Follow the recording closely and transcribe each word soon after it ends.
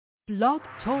Blog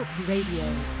Talk Radio.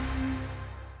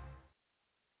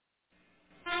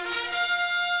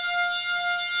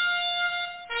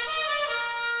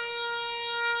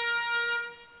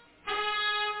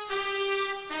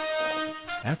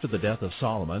 After the death of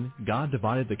Solomon, God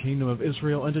divided the kingdom of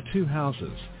Israel into two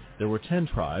houses. There were 10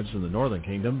 tribes in the northern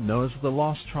kingdom known as the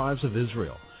lost tribes of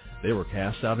Israel. They were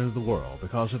cast out into the world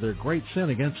because of their great sin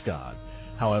against God.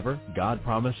 However, God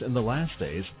promised in the last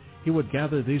days he would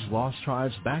gather these lost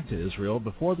tribes back to Israel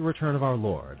before the return of our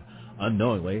Lord.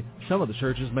 Unknowingly, some of the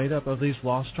churches made up of these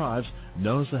lost tribes,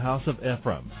 known as the house of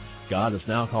Ephraim. God is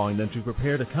now calling them to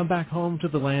prepare to come back home to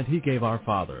the land he gave our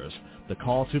fathers. The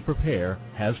call to prepare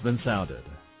has been sounded.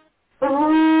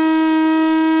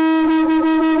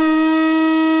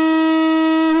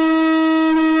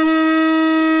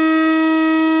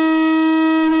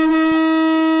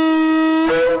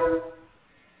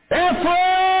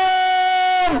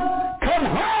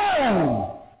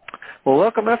 Well,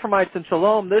 welcome, Ephraimites, and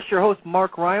Shalom. This is your host,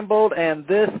 Mark Reinbold, and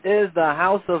this is the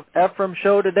House of Ephraim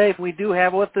show today. We do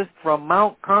have with us from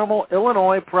Mount Carmel,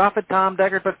 Illinois, Prophet Tom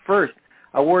Deckard. But first,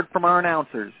 a word from our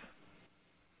announcers.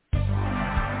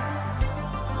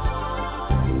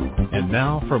 And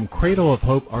now, from Cradle of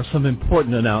Hope are some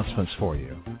important announcements for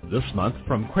you. This month,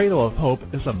 from Cradle of Hope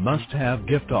is a must-have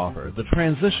gift offer, the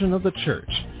transition of the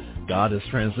church. God has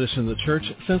transitioned the church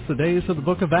since the days of the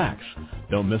book of Acts.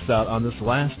 Don't miss out on this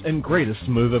last and greatest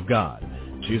move of God.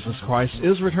 Jesus Christ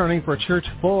is returning for a church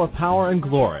full of power and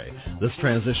glory. This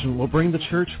transition will bring the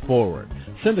church forward.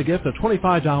 Send a gift of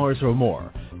 $25 or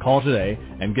more. Call today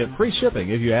and get free shipping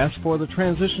if you ask for the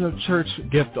Transition of Church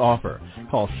gift offer.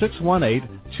 Call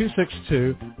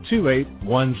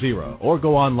 618-262-2810 or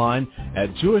go online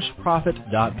at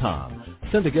jewishprophet.com.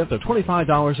 Send a gift of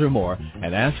 $25 or more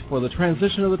and ask for the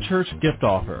Transition of the Church gift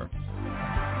offer.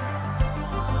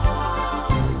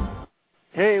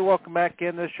 Hey, welcome back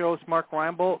in. This show is Mark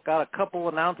Reinbold. Got a couple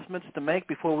announcements to make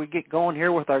before we get going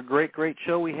here with our great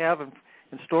show we have in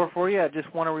store for you. I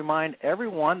just want to remind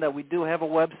everyone that we do have a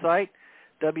website,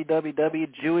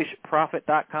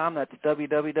 www.jewishprophet.com. That's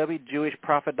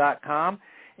www.jewishprophet.com.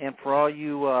 And for all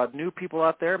you new people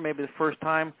out there, maybe the first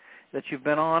time that you've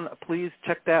been on, please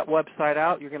check that website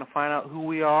out. You're going to find out who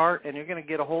we are, and you're going to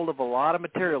get a hold of a lot of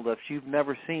material that you've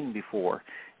never seen before.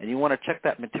 And you want to check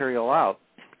that material out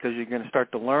because you're going to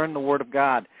start to learn the Word of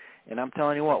God. And I'm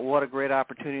telling you what a great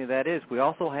opportunity that is. We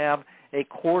also have a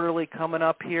quarterly coming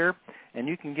up here, and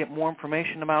you can get more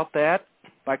information about that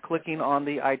by clicking on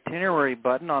the itinerary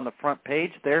button on the front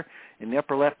page there in the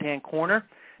upper left-hand corner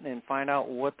and find out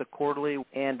what the quarterly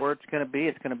and where it's going to be.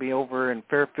 It's going to be over in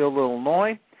Fairfield,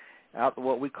 Illinois, out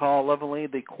what we call lovingly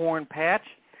the Corn Patch.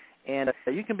 And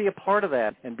you can be a part of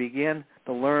that and begin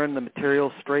to learn the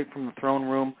material straight from the throne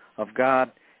room of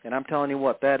God. And I'm telling you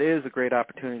what, that is a great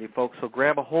opportunity, folks. So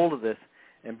grab a hold of this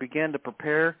and begin to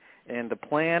prepare and to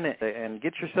plan and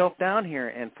get yourself down here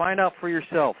and find out for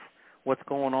yourself what's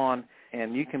going on,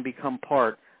 and you can become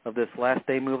part of this last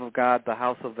day move of God, the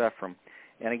House of Ephraim.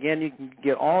 And again, you can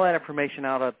get all that information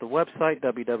out at the website,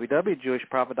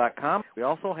 www.jewishprophet.com. We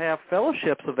also have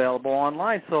fellowships available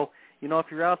online. So, if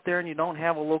you're out there and you don't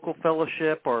have a local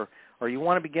fellowship or you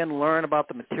want to begin to learn about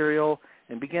the material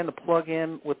and begin to plug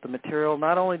in with the material,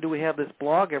 not only do we have this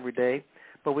blog every day,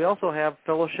 but we also have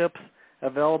fellowships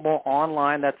available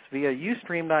online. That's via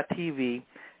ustream.tv,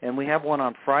 and we have one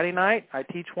on Friday night. I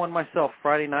teach one myself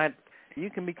Friday night.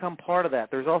 You can become part of that.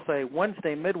 There's also a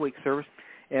Wednesday midweek service,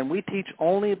 and we teach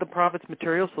only the prophet's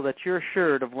material so that you're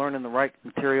assured of learning the right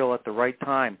material at the right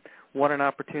time. What an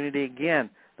opportunity, again,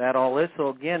 that all is. So,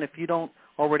 again, if you don't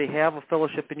already have a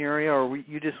fellowship in your area or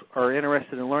you just are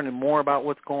interested in learning more about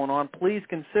what's going on, please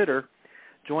consider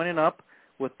joining up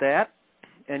with that.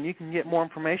 And you can get more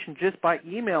information just by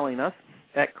emailing us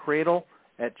at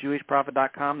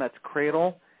cradle@jewishprophet.com. That's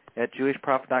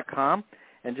cradle@jewishprophet.com.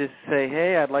 And just say,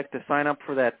 hey, I'd like to sign up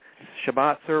for that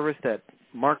Shabbat service that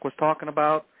Mark was talking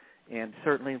about, and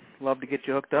certainly love to get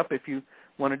you hooked up. If you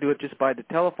want to do it just by the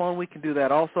telephone, we can do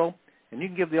that also. And you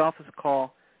can give the office a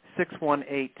call,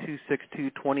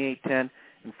 618-262-2810,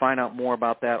 and find out more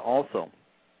about that also.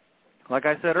 Like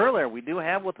I said earlier, we do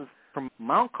have with us from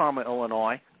Mount Carmel,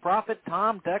 Illinois, Prophet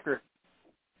Tom Deckard.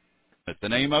 The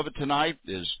name of it tonight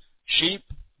is Sheep,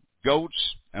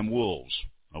 Goats, and Wolves,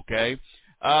 okay?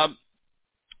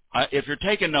 If you're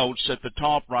taking notes, at the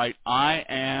top right, I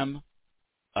am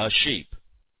a sheep.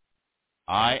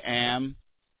 I am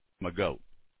a goat.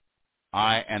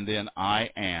 And then I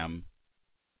am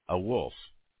a wolf.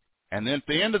 And then at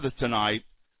the end of the tonight,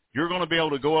 you're going to be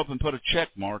able to go up and put a check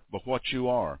mark by what you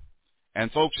are. And,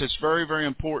 folks, it's very, very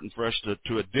important for us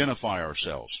to identify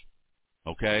ourselves,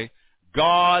 okay?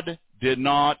 God did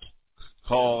not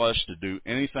call us to do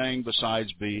anything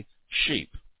besides be sheep.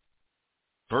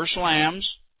 First lambs,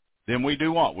 then we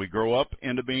do what? We grow up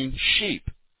into being sheep.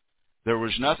 There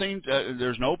was nothing,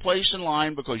 there's no place in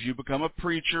line because you become a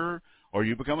preacher or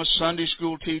you become a Sunday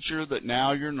school teacher that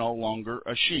now you're no longer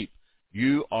a sheep.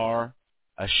 You are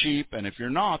a sheep, and if you're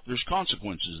not, there's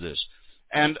consequences to this.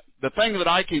 And the thing that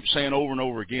I keep saying over and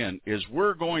over again is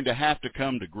we're going to have to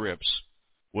come to grips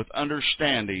with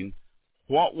understanding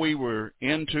what we were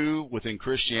into within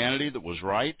Christianity that was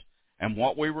right and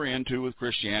what we were into with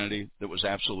Christianity that was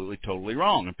absolutely totally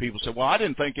wrong. And people say, well, I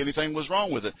didn't think anything was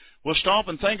wrong with it. Well, stop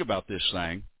and think about this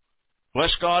thing.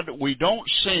 Bless God, we don't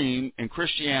seem in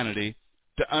Christianity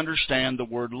to understand the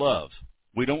word love.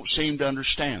 We don't seem to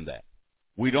understand that.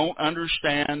 We don't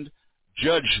understand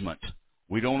judgment.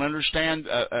 We don't understand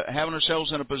having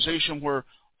ourselves in a position where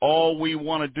all we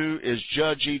want to do is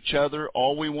judge each other.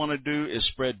 All we want to do is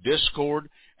spread discord.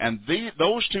 And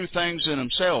those two things in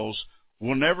themselves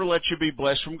will never let you be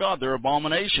blessed from God. They're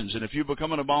abominations. And if you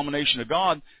become an abomination to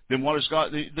God, then what is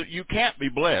God? You can't be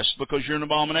blessed because you're an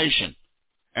abomination.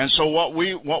 And so what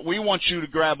we want you to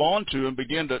grab onto and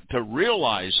begin to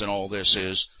realize in all this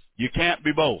is you can't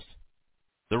be both.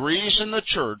 The reason the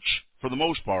church, for the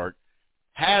most part,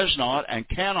 has not and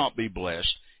cannot be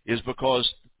blessed is because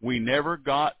we never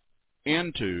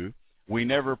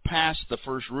passed the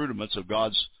first rudiments of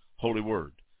God's holy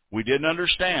word. We didn't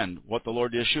understand what the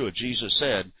Lord Yeshua, Jesus,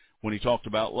 said when he talked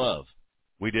about love.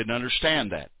 We didn't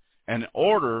understand that. And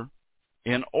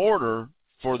in order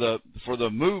for the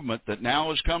movement that now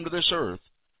has come to this earth,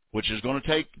 which is going to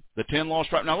take the 10 lost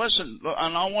tribes. Now listen,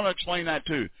 and I want to explain that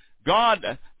too.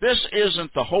 God, this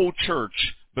isn't the whole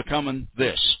church becoming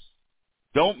this.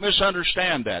 Don't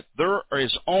misunderstand that. There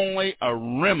is only a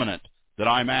remnant that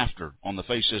I'm after on the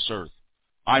face of this earth.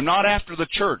 I'm not after the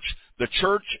church. The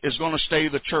church is going to stay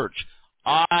the church.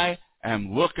 I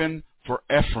am looking for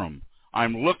Ephraim.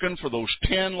 I'm looking for those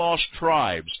 10 lost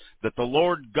tribes that the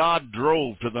Lord God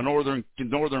drove to the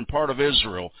northern part of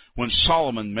Israel when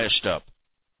Solomon messed up,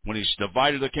 when he's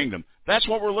divided the kingdom. That's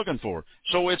what we're looking for.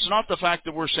 So it's not the fact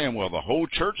that we're saying, well, the whole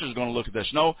church is going to look at this.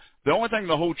 No, the only thing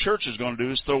the whole church is going to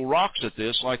do is throw rocks at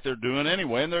this like they're doing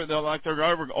anyway, and they're like they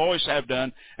always have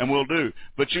done and will do.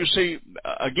 But you see,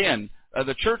 again,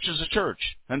 the church is a church,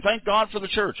 and thank God for the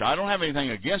church. I don't have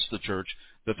anything against the church.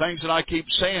 The things that I keep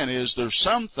saying is there's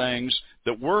some things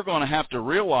that we're going to have to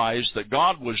realize that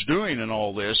God was doing in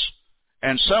all this,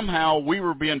 and somehow we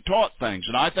were being taught things.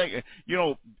 And I think,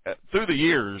 through the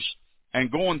years and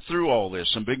going through all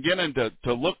this and beginning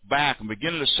to look back and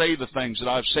beginning to say the things that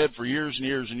I've said for years and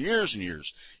years and years and years,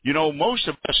 most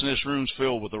of us in this room is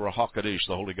filled with the Ruach HaKodesh,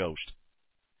 the Holy Ghost.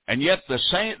 And yet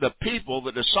the people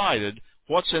that decided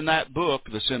what's in that book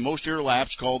that's in most of your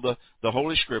laps called the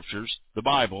Holy Scriptures, the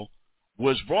Bible,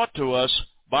 was brought to us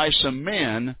by some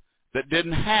men that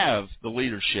didn't have the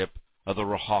leadership of the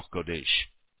Ruach HaKodesh.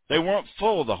 They weren't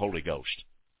full of the Holy Ghost.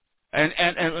 And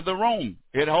the Rome,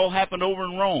 it all happened over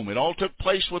in Rome. It all took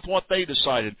place with what they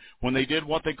decided when they did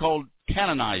what they called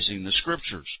canonizing the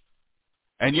Scriptures.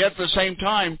 And yet at the same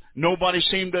time, nobody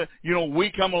seemed to, we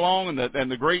come along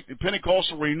and the great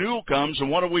Pentecostal renewal comes,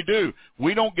 and what do?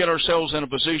 We don't get ourselves in a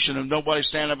position of nobody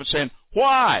standing up and saying,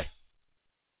 why?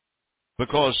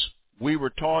 Because we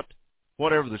were taught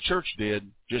whatever the church did,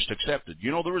 just accepted.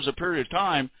 There was a period of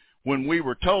time when we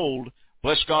were told,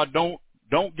 bless God,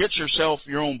 don't get yourself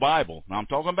your own Bible. Now I'm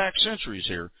talking back centuries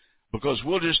here, because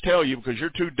we'll just tell you, because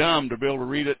you're too dumb to be able to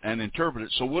read it and interpret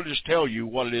it, so we'll just tell you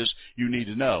what it is you need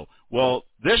to know. Well,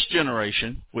 this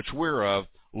generation, which we're of,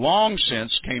 long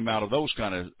since came out of those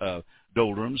kind of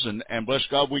doldrums, and bless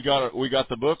God, we got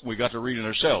the book, and we got to read it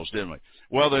ourselves, didn't we?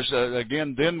 Well, there's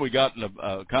then we got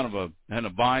in a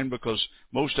bind because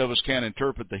most of us can't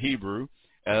interpret the Hebrew,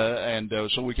 and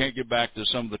so we can't get back to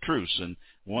some of the truths. And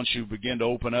once you begin to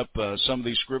open up some of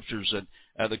these scriptures,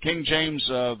 that the King James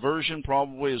version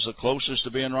probably is the closest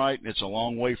to being right. It's a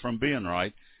long way from being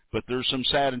right, but there's some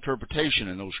sad interpretation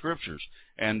in those scriptures.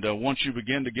 And once you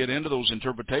begin to get into those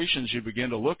interpretations, you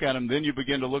begin to look at them, then you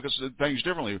begin to look at things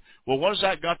differently. Well, what has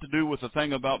that got to do with the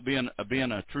thing about being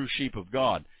a true sheep of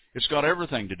God? It's got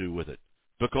everything to do with it,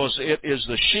 because it is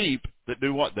the sheep that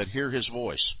do what? That hear His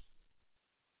voice.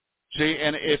 See,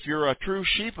 and if you're a true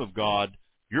sheep of God,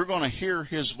 you're going to hear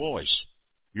His voice.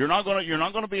 You're not going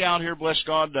to be out here, bless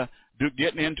God,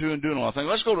 getting into and doing all that thing.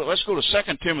 Let's go to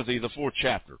 2 Timothy, the 4th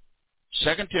chapter.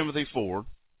 2 Timothy 4.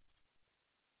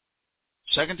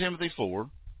 2 Timothy 4.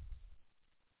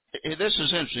 This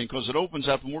is interesting because it opens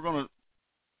up, and we're going to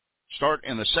start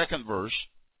in the 2nd verse.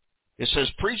 It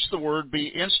says, preach the word, be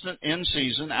instant in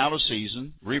season, out of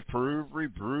season, reprove,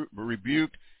 rebuke,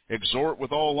 exhort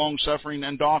with all long-suffering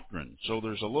and doctrine. So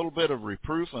there's a little bit of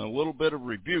reproof and a little bit of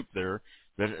rebuke there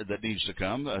that needs to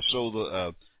come.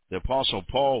 So the Apostle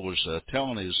Paul was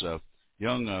telling his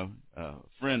young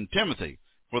friend Timothy,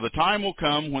 for the time will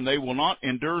come when they will not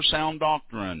endure sound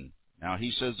doctrine. Now,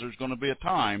 he says there's going to be a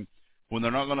time when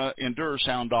they're not going to endure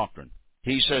sound doctrine.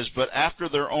 He says, but after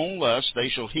their own lust they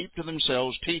shall heap to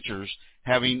themselves teachers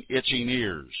having itching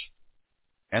ears.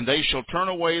 And they shall turn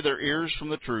away their ears from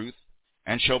the truth,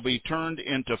 and shall be turned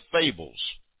into fables,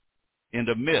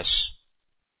 into myths.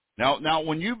 Now,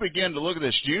 when you begin to look at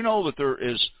this, do you know that there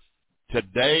is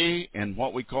today in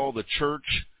what we call the church,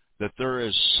 that there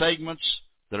is segments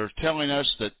that are telling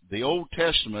us that the Old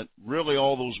Testament, really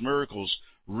all those miracles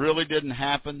really didn't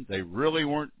happen. They really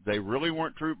weren't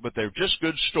true, but they're just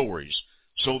good stories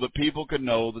so that people could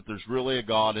know that there's really a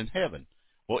God in heaven.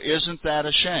 Well, isn't that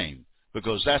a shame?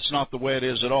 Because that's not the way it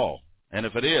is at all. And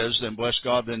if it is, then bless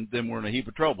God, then we're in a heap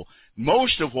of trouble.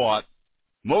 Most of what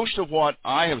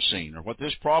I have seen, or what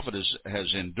this prophet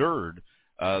has endured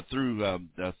through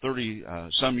 30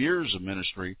 some years of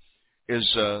ministry, is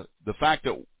the fact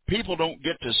that people don't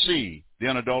get to see the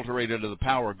unadulterated of the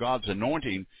power of God's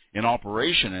anointing in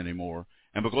operation anymore.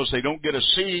 And because they don't get to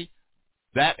see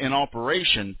that in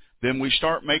operation, then we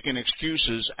start making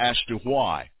excuses as to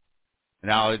why.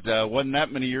 Now, it wasn't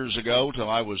that many years ago till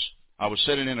I was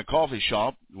sitting in a coffee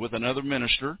shop with another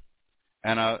minister,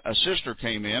 and a sister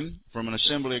came in from an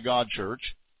Assembly of God church,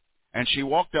 and she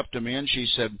walked up to me and she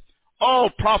said,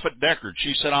 "Oh, Prophet Deckard,"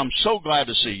 she said, "I'm so glad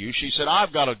to see you." She said,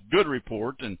 "I've got a good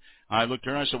report." And I looked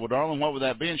at her and I said, "Well, darling, what would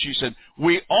that be?" And she said,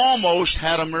 "We almost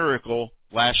had a miracle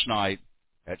last night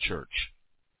at church."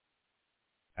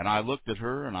 And I looked at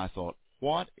her and I thought,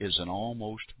 what is an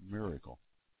almost miracle?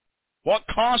 What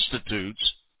constitutes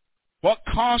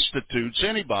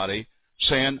anybody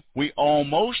saying we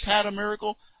almost had a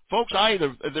miracle? Folks,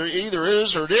 there either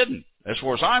is or didn't, as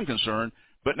far as I'm concerned.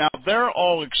 But now they're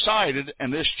all excited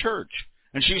in this church.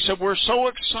 And she said, we're so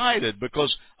excited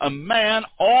because a man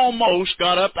almost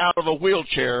got up out of a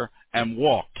wheelchair and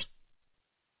walked.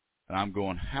 And I'm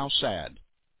going, how sad.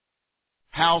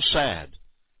 How sad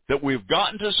that we've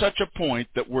gotten to such a point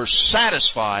that we're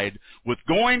satisfied with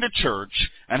going to church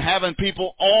and having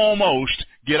people almost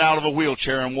get out of a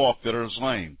wheelchair and walk that are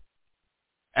lame.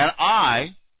 And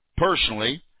I,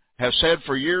 personally, have said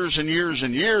for years and years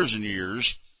and years and years,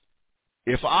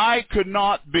 if I could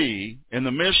not be in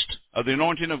the midst of the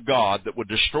anointing of God that would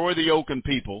destroy the yoke in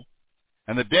people,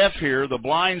 and the deaf hear, the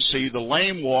blind see, the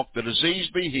lame walk, the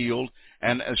diseased be healed,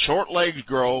 and short legs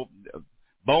grow,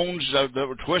 bones that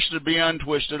were twisted be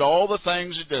untwisted, all the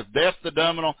things, the deaf, the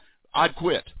dumb, and all, I'd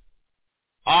quit.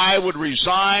 I would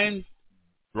resign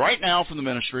right now from the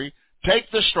ministry,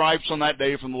 take the stripes on that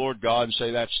day from the Lord God, and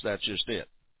say that's just it.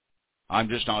 I'm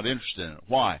just not interested in it.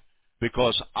 Why?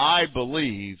 Because I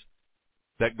believe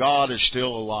that God is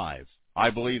still alive.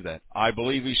 I believe that. I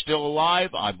believe He's still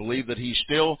alive. I believe that He's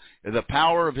still, the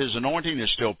power of His anointing is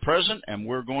still present, and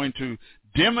we're going to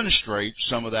demonstrate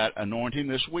some of that anointing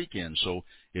this weekend. So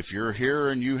if you're here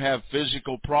and you have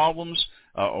physical problems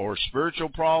or spiritual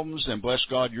problems, then bless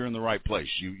God, you're in the right place.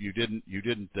 You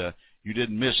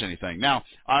didn't miss anything. Now,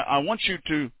 I want you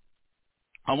to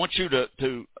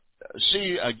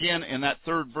see again in that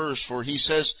third verse, for he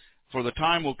says, for the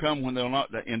time will come when they'll not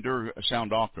endure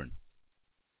sound doctrine.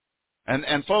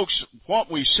 And folks,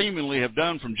 what we seemingly have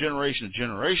done from generation to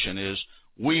generation is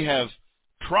we have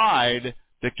tried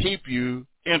to keep you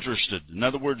interested. In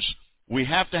other words, we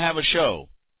have to have a show.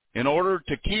 In order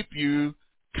to keep you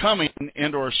coming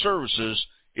into our services,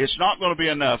 it's not going to be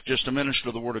enough just to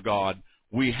minister the Word of God.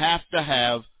 We have to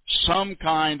have some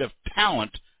kind of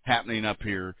talent happening up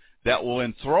here that will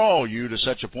enthrall you to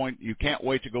such a point you can't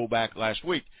wait to go back last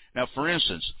week. Now, for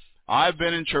instance, I've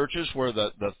been in churches where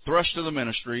the thrust of the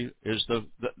ministry is the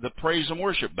praise and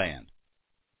worship band.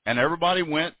 And everybody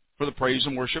went for the praise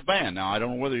and worship band. Now, I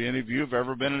don't know whether any of you have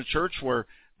ever been in a church where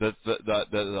the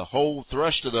whole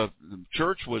thrust of the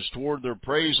church was toward their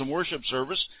praise and worship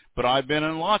service, but I've been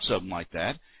in lots of them like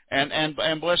that. And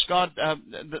bless God,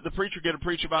 the preacher get to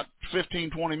preach about 15,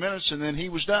 20 minutes, and then he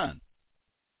was done.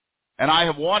 And I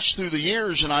have watched through the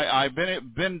years, and I've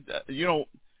been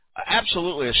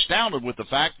absolutely astounded with the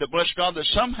fact that, bless God, that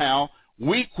somehow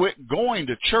we quit going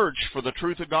to church for the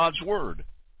truth of God's Word.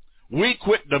 We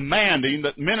quit demanding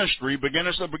that ministry begin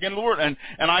at the beginning of the Word. And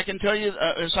I can tell you,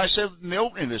 as I said in the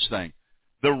opening of this thing,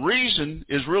 the reason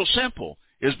is real simple,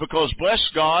 is because, bless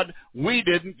God, we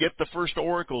didn't get the first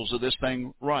oracles of this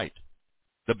thing right.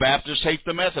 The Baptists hate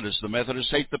the Methodists. The Methodists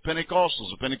hate the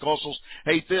Pentecostals. The Pentecostals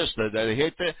hate this. They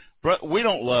hate that. But we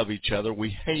don't love each other. We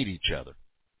hate each other.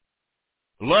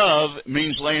 Love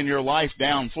means laying your life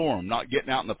down for them, not getting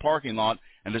out in the parking lot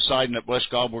and deciding that, bless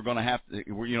God, we're going to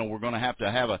have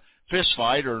to have a fist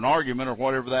fight or an argument or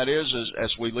whatever that is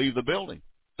as we leave the building.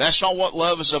 That's not what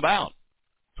love is about.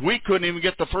 We couldn't even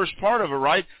get the first part of it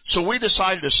right, so we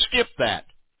decided to skip that.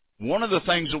 One of the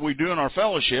things that we do in our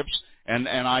fellowships, and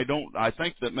I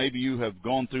think that maybe you have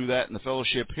gone through that in the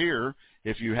fellowship here.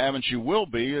 If you haven't, you will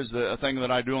be, is the thing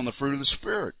that I do on the fruit of the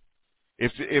Spirit.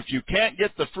 If you can't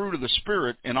get the fruit of the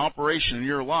Spirit in operation in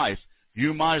your life,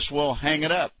 you might as well hang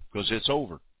it up, because it's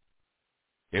over.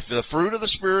 If the fruit of the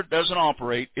Spirit doesn't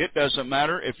operate, it doesn't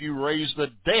matter if you raise the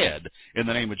dead in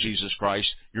the name of Jesus Christ.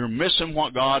 You're missing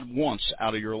what God wants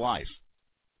out of your life.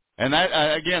 And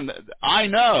that, again, I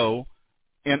know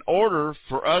in order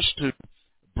for us to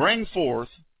bring forth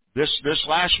this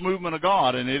last movement of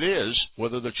God, and it is,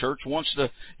 whether the church wants to,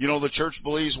 the church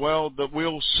believes, well, that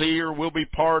we'll see or we'll be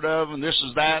part of, and this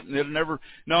is that, and it'll never,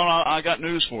 no, I got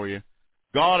news for you.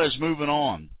 God is moving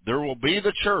on. There will be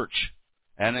the church,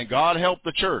 and then God help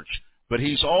the church, but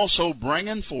He's also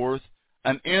bringing forth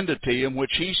an entity in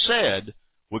which He said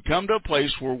would come to a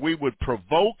place where we would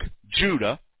provoke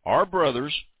Judah, our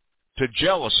brothers, to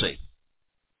jealousy.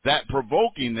 That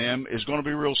provoking them is going to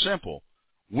be real simple.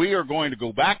 We are going to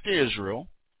go back to Israel.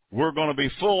 We're going to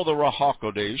be full of the Rosh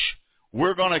Chodesh.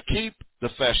 We're going to keep the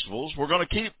festivals. We're going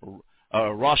to keep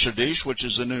Rosh Chodesh, which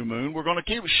is the new moon. We're going to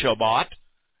keep Shabbat.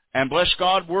 And bless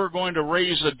God, we're going to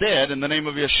raise the dead in the name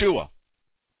of Yeshua.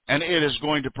 And it is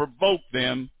going to provoke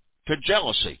them to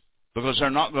jealousy because they're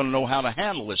not going to know how to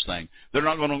handle this thing. They're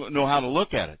not going to know how to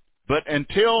look at it. But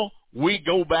until we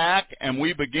go back and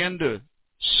we begin to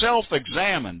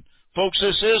self-examine, folks,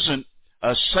 this isn't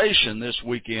a session this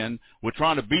weekend with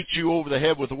trying to beat you over the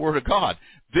head with the Word of God.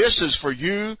 This is for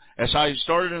you, as I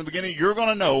started in the beginning, you're going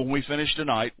to know when we finish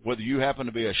tonight whether you happen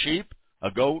to be a sheep, a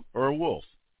goat, or a wolf,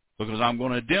 because I'm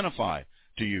going to identify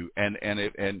to you. And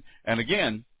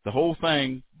again, the whole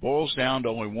thing boils down to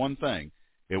only one thing.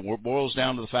 It boils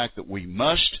down to the fact that we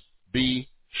must be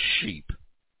sheep.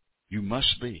 You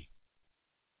must be.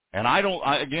 And I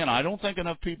don't think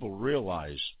enough people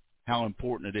realize how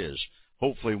important it is.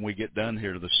 Hopefully, when we get done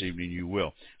here this evening, you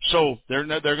will. So they're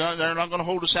not going to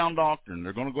hold a sound doctrine.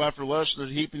 They're going to go after lust. They're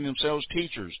heaping themselves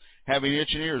teachers, having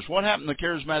itching ears. What happened in the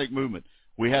charismatic movement?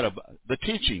 We had the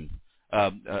teaching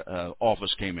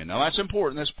office came in. Now that's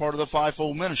important. That's part of the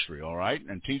fivefold ministry, all right.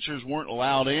 And teachers weren't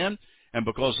allowed in, and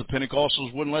because the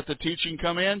Pentecostals wouldn't let the teaching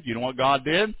come in, you know what God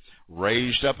did?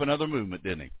 Raised up another movement,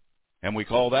 didn't He? And we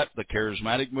call that the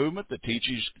charismatic movement. The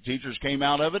teachers came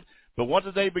out of it. But what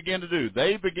did they begin to do?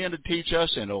 They began to teach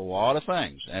us into a lot of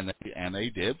things, and they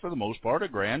did, for the most part, a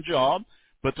grand job.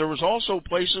 But there was also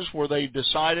places where they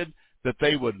decided that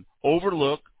they would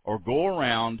overlook or go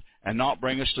around and not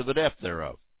bring us to the depth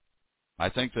thereof. I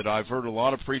think that I've heard a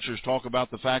lot of preachers talk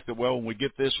about the fact that, well, when we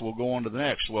get this, we'll go on to the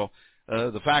next. Well,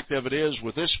 the fact of it is,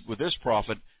 with this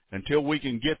prophet, until we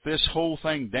can get this whole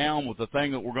thing down with the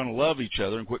thing that we're going to love each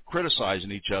other and quit criticizing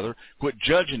each other, quit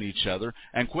judging each other,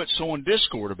 and quit sowing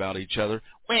discord about each other,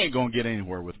 we ain't going to get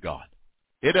anywhere with God.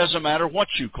 It doesn't matter what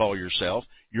you call yourself.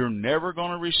 You're never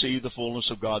going to receive the fullness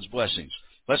of God's blessings.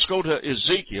 Let's go to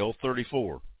Ezekiel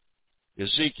 34.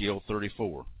 Ezekiel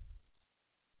 34.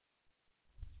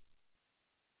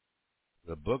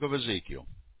 The book of Ezekiel.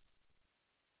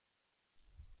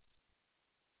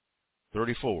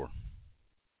 34.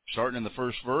 Starting in the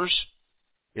first verse,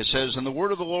 it says, And the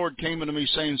word of the Lord came unto me,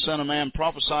 saying, Son of man,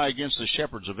 prophesy against the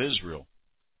shepherds of Israel.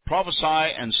 Prophesy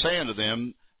and say unto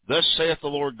them, Thus saith the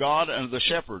Lord God unto the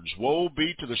shepherds, Woe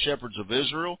be to the shepherds of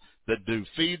Israel that do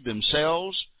feed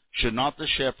themselves. Should not the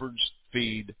shepherds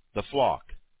feed the flock?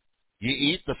 Ye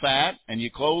eat the fat, and ye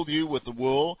clothe you with the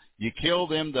wool. Ye kill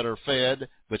them that are fed,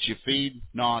 but ye feed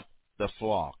not the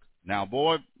flock. Now,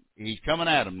 boy, he's coming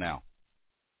at them now.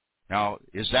 Now,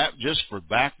 is that just for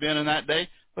back then in that day?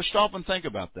 Let's stop and think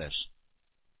about this.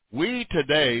 We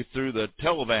today, through the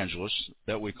televangelists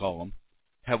that we call them,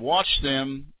 have watched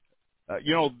them,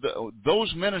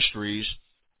 those ministries,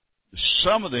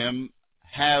 some of them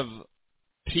have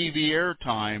TV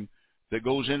airtime that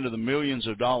goes into the millions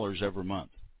of dollars every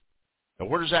month. Now,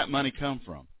 where does that money come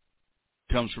from?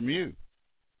 It comes from you,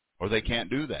 or they can't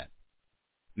do that.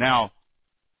 Now,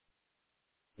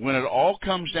 when it all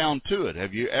comes down to it,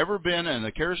 have you ever been, and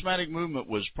the charismatic movement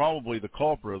was probably the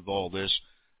culprit of all this,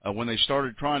 when they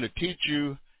started trying to teach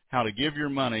you how to give your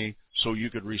money so you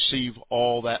could receive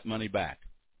all that money back.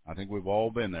 I think we've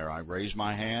all been there. I raised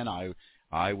my hand.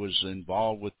 I was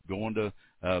involved with going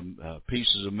to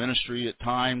pieces of ministry at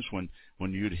times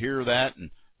when you'd hear that, and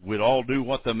we'd all do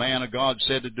what the man of God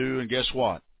said to do, and guess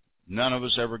what? None of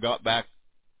us ever got back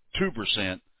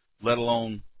 2%, let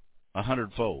alone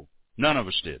 100-fold. None of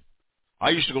us did. I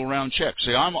used to go around and check.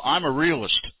 See, I'm a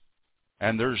realist,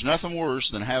 and there's nothing worse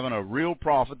than having a real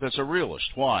prophet that's a realist.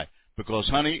 Why? Because,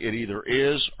 honey, it either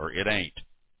is or it ain't.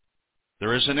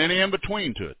 There isn't any in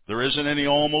between to it. There isn't any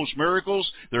almost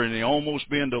miracles. There isn't any almost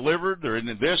being delivered. There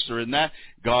isn't this, there isn't that.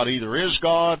 God either is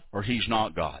God or He's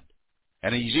not God.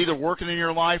 And He's either working in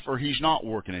your life or He's not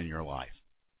working in your life.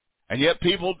 And yet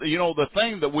people, you know, the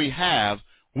thing that we have,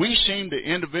 we seem to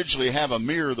individually have a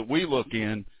mirror that we look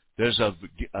in as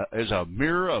a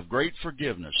mirror of great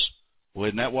forgiveness. Well,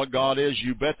 isn't that what God is?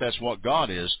 You bet that's what God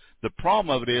is. The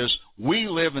problem of it is we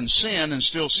live in sin and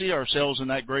still see ourselves in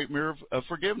that great mirror of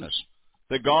forgiveness.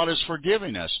 That God is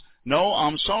forgiving us. No,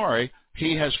 I'm sorry.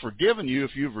 He has forgiven you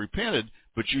if you've repented,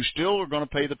 but you still are going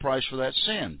to pay the price for that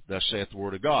sin. Thus saith the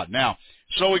Word of God. Now,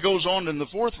 so he goes on in the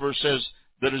 4th verse, says,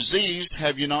 the diseased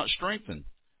have you not strengthened,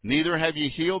 neither have you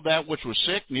healed that which was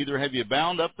sick, neither have you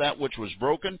bound up that which was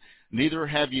broken, neither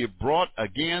have you brought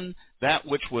again that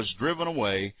which was driven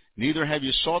away, neither have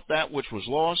you sought that which was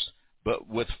lost, but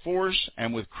with force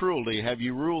and with cruelty have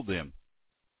you ruled them.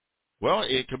 Well,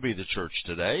 it could be the church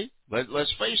today.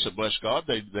 Let's face it, bless God.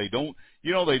 They don't,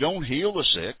 you know, they don't heal the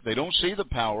sick. They don't see the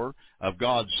power of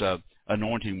God's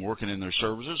anointing working in their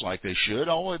services like they should.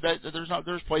 Oh,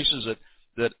 there's places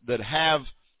that have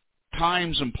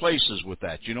times and places with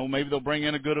that. You know, maybe they'll bring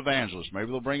in a good evangelist. Maybe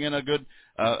they'll bring in a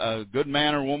good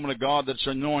man or woman of God that's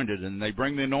anointed, and they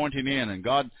bring the anointing in, and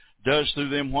God does through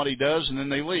them what He does, and then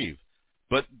they leave.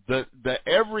 But the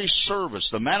every service,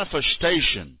 the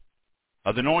manifestation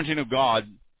of the anointing of God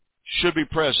should be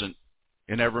present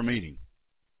in every meeting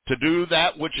to do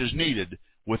that which is needed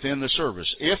within the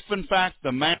service. If, in fact,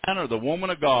 the man or the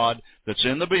woman of God that's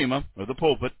in the bema or the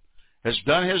pulpit has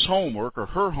done his homework or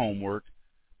her homework,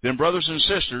 then, brothers and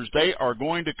sisters, they are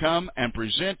going to come and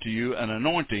present to you an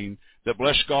anointing that,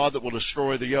 bless God, that will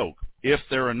destroy the yoke if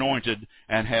they're anointed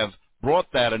and have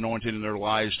brought that anointing in their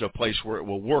lives to a place where it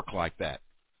will work like that.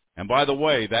 And by the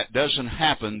way, that doesn't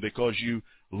happen because you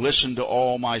listen to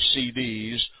all my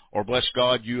CDs or, bless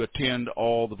God, you attend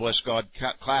all the, bless God,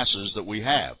 classes that we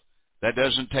have. That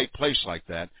doesn't take place like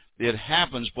that. It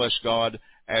happens, bless God,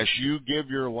 as you give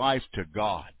your life to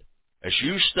God. As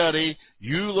you study,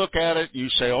 you look at it, you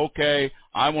say, okay,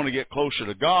 I want to get closer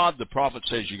to God. The prophet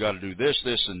says you got to do this,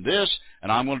 this, and this,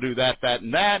 and I'm going to do that, that,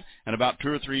 and that. And about 2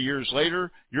 or 3 years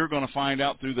later, you're going to find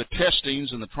out through the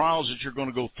testings and the trials that you're going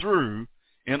to go through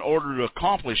in order to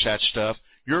accomplish that stuff,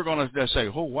 you're going to say,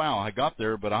 oh, wow, I got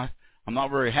there, but I'm not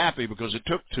very happy because it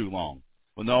took too long.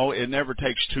 Well, no, it never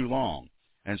takes too long.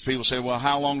 And people say, well,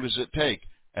 how long does it take?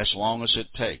 As long as it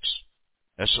takes.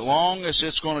 As long as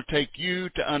it's going to take you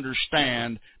to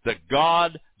understand that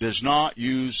God does not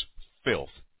use filth.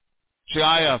 See,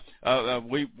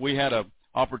 we had an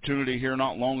opportunity here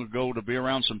not long ago to be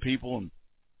around some people, and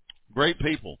great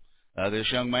people.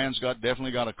 This young man's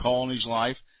definitely got a call in his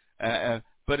life.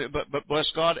 But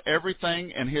bless God,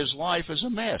 everything in his life is a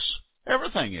mess.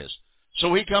 Everything is.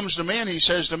 So he comes to me and he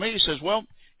says to me, he says, well,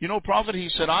 you know, prophet, he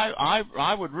said,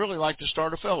 I would really like to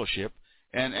start a fellowship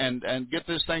and get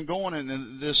this thing going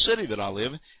in this city that I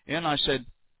live in. And I said,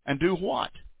 and do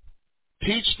what?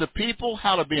 Teach the people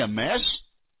how to be a mess?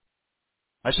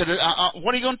 I said,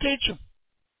 what are you going to teach them?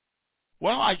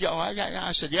 Well, I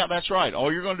said, yeah, that's right.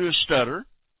 All you're going to do is stutter.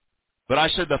 But I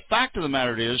said, the fact of the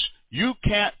matter is, you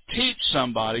can't teach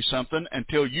somebody something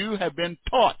until you have been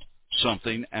taught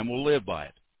something and will live by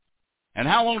it. And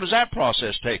how long does that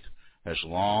process take? As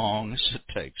long as it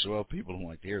takes. Well, people don't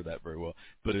like to hear that very well,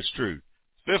 but it's true.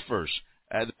 5th verse,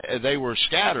 they were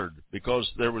scattered because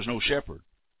there was no shepherd.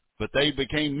 But they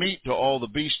became meat to all the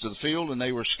beasts of the field, and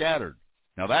they were scattered.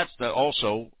 Now that's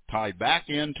also tied back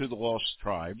into the lost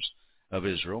tribes of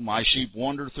Israel. My sheep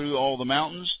wandered through all the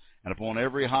mountains, and upon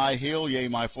every high hill, yea,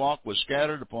 my flock was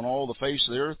scattered upon all the face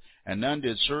of the earth, and none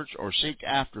did search or seek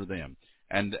after them.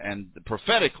 And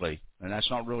prophetically, and that's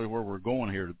not really where we're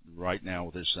going here right now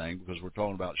with this thing, because we're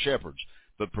talking about shepherds,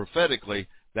 but prophetically,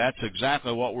 that's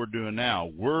exactly what we're doing now.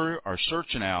 We are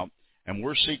searching out, and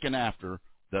we're seeking after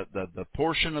the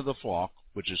portion of the flock,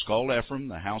 which is called Ephraim,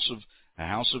 the house of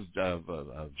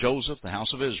Joseph, the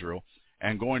house of Israel,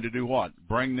 and going to do what?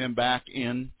 Bring them back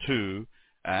into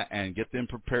and get them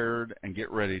prepared and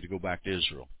get ready to go back to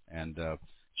Israel. And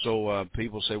so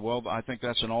people say, well, I think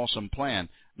that's an awesome plan.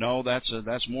 No, that's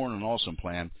more than an awesome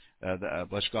plan.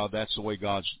 Bless God, that's the way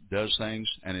God does things,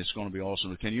 and it's going to be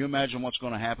awesome. Can you imagine what's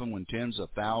going to happen when tens of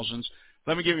thousands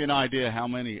Let me give you an idea how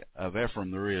many of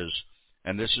Ephraim there is,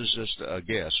 and this is just a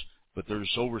guess, but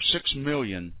there's over 6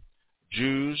 million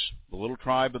Jews, the little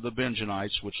tribe of the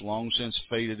Benjamites, which long since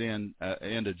faded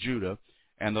into Judah,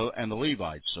 and the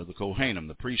Levites, or the Kohanim,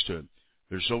 the priesthood.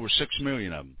 There's over 6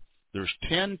 million of them. There's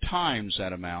 10 times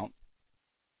that amount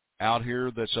out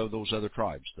here that's of those other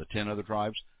tribes, the 10 other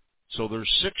tribes. So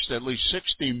there's at least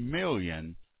 60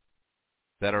 million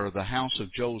that are the house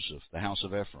of Joseph, the house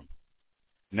of Ephraim.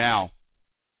 Now,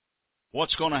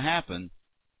 what's going to happen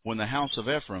when the house of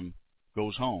Ephraim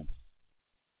goes home?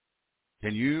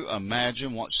 Can you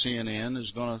imagine what CNN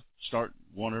is going to start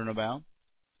wondering about?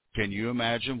 Can you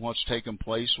imagine what's taking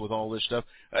place with all this stuff?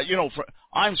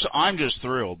 I'm just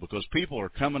thrilled because people are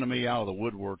coming to me out of the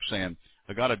woodwork saying,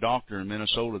 I got a doctor in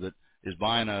Minnesota that is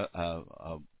buying a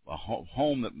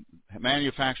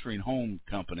manufacturing home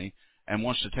company and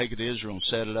wants to take it to Israel and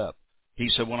set it up. He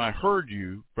said, when I heard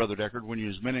you, Brother Deckard, when you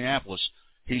was in Minneapolis,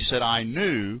 he said, I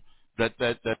knew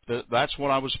that's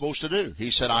what I was supposed to do.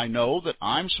 He said, I know that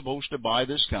I'm supposed to buy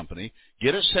this company,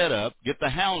 get it set up, get the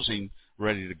housing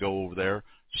ready to go over there,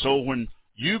 so when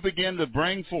you begin to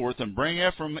bring forth and bring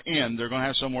Ephraim in, they're going to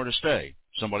have somewhere to stay.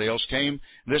 Somebody else came.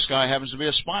 This guy happens to be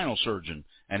a spinal surgeon,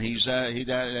 and he's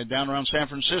down around San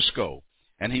Francisco.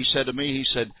 And he said to me, he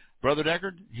said, Brother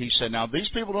Deckard, he said, now these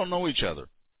people don't know each other,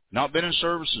 not been in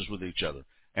services with each other.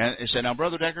 And he said, now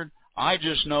Brother Deckard, I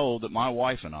just know that my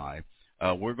wife and I,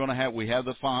 we have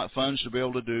the funds to be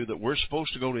able to do that. We're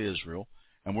supposed to go to Israel,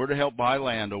 and we're to help buy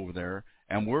land over there,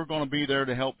 and we're going to be there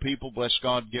to help people, bless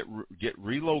God, get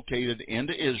relocated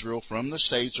into Israel from the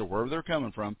States or wherever they're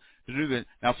coming from to do that.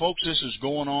 Now, folks, this is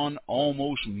going on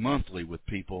almost monthly with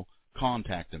people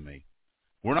contacting me.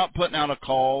 We're not putting out a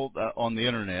call on the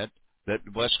Internet that,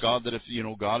 bless God, that if,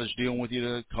 God is dealing with you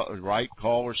to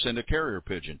call or send a carrier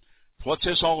pigeon. What's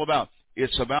this all about?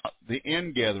 It's about the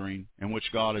ingathering in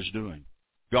which God is doing.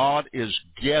 God is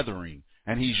gathering,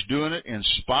 and he's doing it in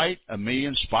spite of me,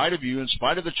 in spite of you, in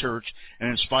spite of the church, and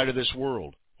in spite of this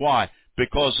world. Why?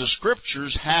 Because the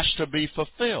Scriptures has to be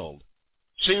fulfilled.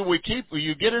 See,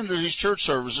 you get into these church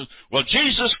services, well,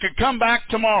 Jesus could come back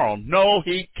tomorrow. No,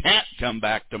 he can't come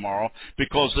back tomorrow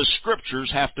because the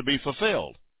Scriptures have to be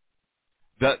fulfilled.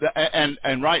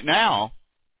 And right now,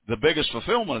 the biggest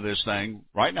fulfillment of this thing,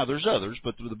 right now there's others,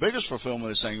 but the biggest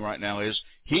fulfillment of this thing right now is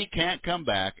he can't come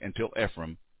back until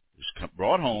Ephraim is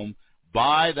brought home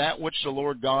by that which the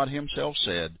Lord God himself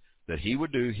said that he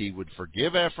would do. He would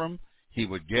forgive Ephraim, he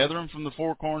would gather him from the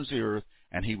four corners of the earth,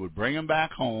 and he would bring them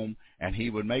back home, and he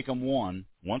would make them one,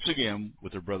 once again,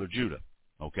 with their brother Judah.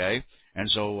 Okay? And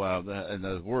so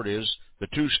the word is the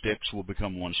two sticks will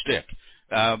become one stick.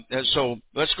 So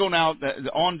let's go now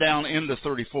on down into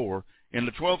 34. In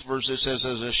the 12th verse, it says,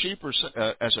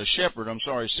 as a shepherd,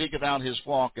 seeketh out his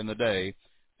flock in the day,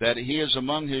 that he is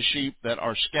among his sheep that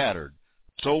are scattered.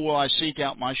 So will I seek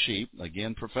out my sheep,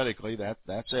 again prophetically,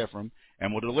 that's Ephraim,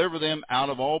 and will deliver them out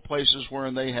of all places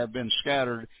wherein they have been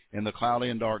scattered in the cloudy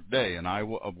and dark day. And I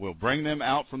will bring them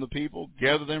out from the people,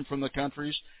 gather them from the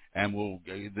countries, and will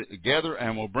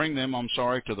bring them,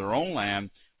 to their own land,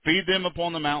 feed them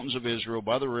upon the mountains of Israel,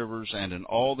 by the rivers, and in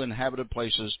all the inhabited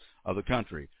places of the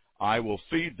country. I will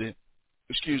feed them,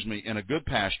 in a good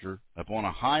pasture, upon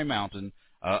a high mountain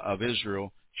of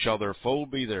Israel shall their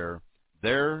fold be there.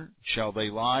 There shall they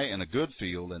lie in a good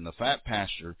field, and the fat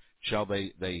pasture shall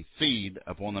they feed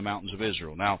upon the mountains of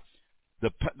Israel. Now,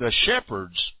 the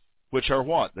shepherds, which are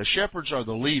what? The shepherds are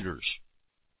the leaders.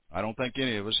 I don't think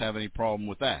any of us have any problem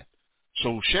with that.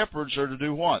 So shepherds are to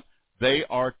do what? They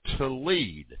are to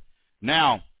lead.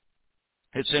 Now,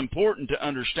 it's important to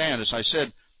understand, as I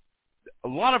said, a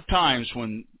lot of times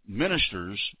when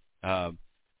ministers are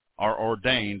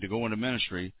ordained to go into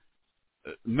ministry,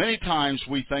 many times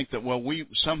we think that,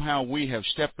 we have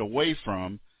stepped away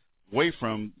from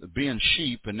being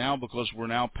sheep, and now because we're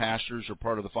now pastors or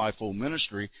part of the fivefold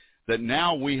ministry, that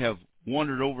now we have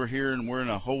wandered over here and we're in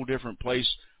a whole different place.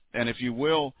 And if you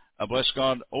will, bless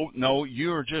God, no,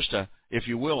 you're just a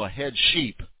head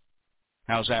sheep.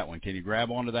 How's that one? Can you grab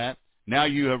onto that? Now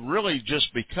you have really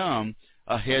just become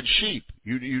a head sheep.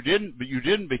 You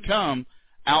didn't become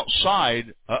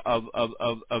outside of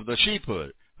the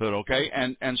sheephood. Okay,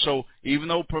 and so even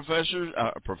though bless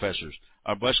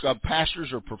God,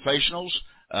 pastors are professionals,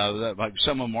 like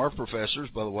some of them are professors,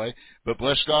 by the way, but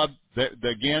bless God,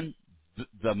 again,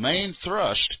 the main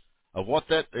thrust of what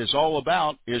that is all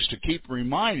about is to keep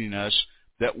reminding us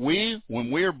that when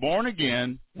we are born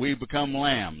again, we become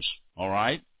lambs. All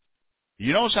right.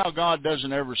 You notice how God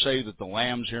doesn't ever say that the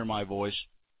lambs hear my voice?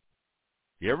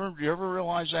 You ever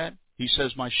realize that? He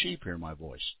says, my sheep hear my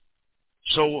voice.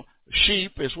 So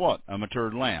sheep is what? A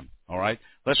matured lamb. All right?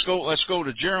 Let's go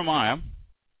to Jeremiah.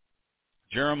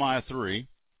 Jeremiah 3.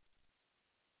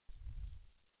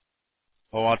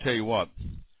 Oh, I'll tell you what.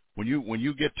 When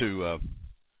you get to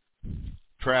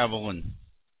travel and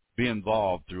be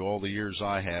involved through all the years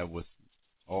I have with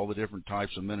all the different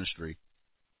types of ministry,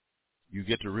 you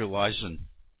get to realizing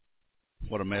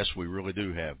what a mess we really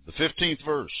do have. The 15th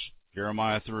verse,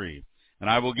 Jeremiah 3. And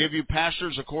I will give you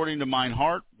pastors according to mine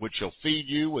heart, which shall feed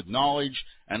you with knowledge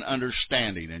and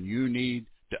understanding. And you need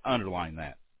to underline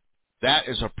that. That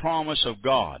is a promise of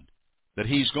God, that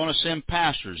He's going to send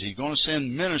pastors. He's going to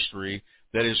send ministry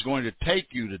that is going to take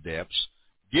you to depths,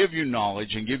 give you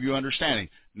knowledge, and give you understanding.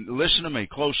 Listen to me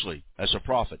closely as a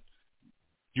prophet.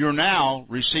 You're now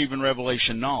receiving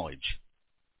revelation knowledge.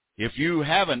 If you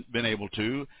haven't been able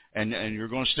to, and you're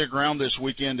going to stick around this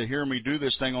weekend to hear me do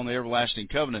this thing on the Everlasting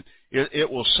Covenant, it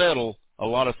will settle a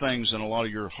lot of things in a lot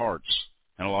of your hearts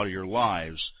and a lot of your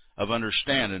lives of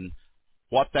understanding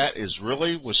what that is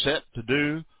really was set to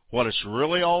do, what it's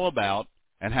really all about,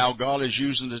 and how God is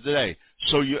using it today.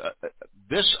 So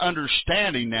this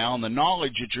understanding now and the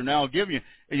knowledge that you're now giving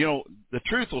you, the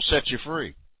truth will set you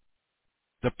free.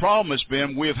 The problem has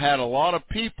been we've had a lot of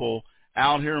people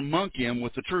out here monkeying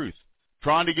with the truth,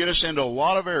 trying to get us into a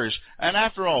lot of areas. And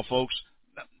after all, folks,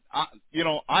 I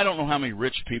don't know how many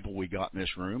rich people we got in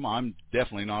this room. I'm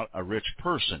definitely not a rich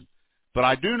person. But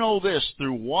I do know this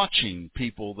through watching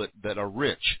people that are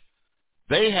rich.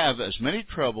 They have as many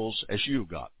troubles as you've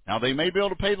got. Now, they may be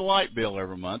able to pay the light bill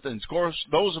every month. And, of course,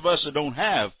 those of us that don't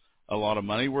have a lot of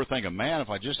money, we're thinking, man, if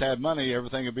I just had money,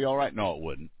 everything would be all right. No, it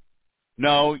wouldn't.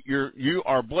 No, you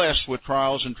are blessed with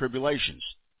trials and tribulations.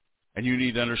 And you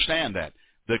need to understand that.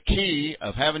 The key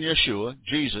of having Yeshua,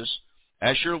 Jesus,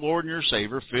 as your Lord and your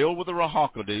Savior, filled with the Ruach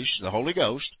HaKodesh, the Holy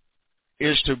Ghost,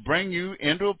 is to bring you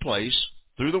into a place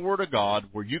through the Word of God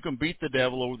where you can beat the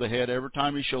devil over the head every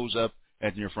time he shows up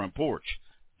at your front porch.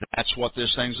 That's what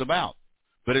this thing's about.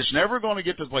 But it's never going to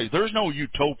get to the place. There's no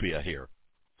utopia here.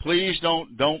 Please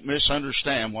don't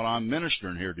misunderstand what I'm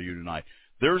ministering here to you tonight.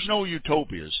 There's no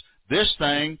utopias. This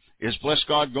thing is, bless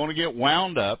God, going to get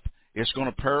wound up. It's going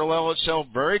to parallel itself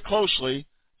very closely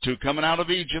to coming out of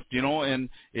Egypt, and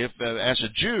if as a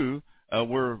Jew, I've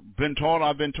been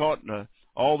taught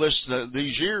all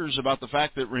these years about the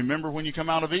fact that remember when you come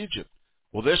out of Egypt.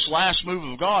 Well, this last move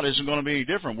of God isn't going to be any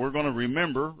different. We're going to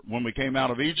remember when we came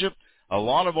out of Egypt. A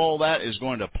lot of all that is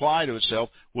going to apply to itself.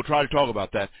 We'll try to talk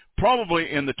about that. Probably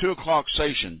in the 2 o'clock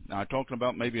session. Now, I'm talking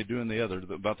about maybe doing the other,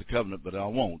 about the covenant, but I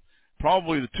won't.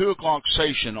 Probably the 2 o'clock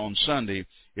session on Sunday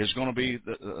is going to be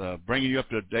bringing you up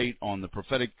to date on the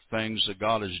prophetic things that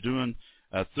God is doing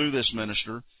through this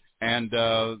minister, and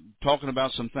talking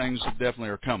about some things that definitely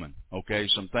are coming. Okay,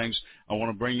 some things I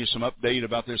want to bring you some update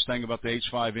about this thing about the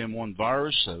H5N1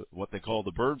 virus, what they call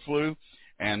the bird flu,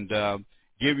 and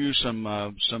give you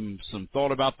some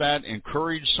thought about that.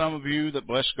 Encourage some of you that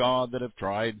bless God that have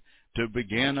tried to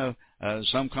begin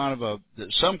some kind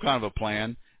of a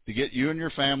plan to get you and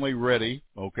your family ready,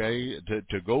 okay,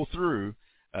 to go through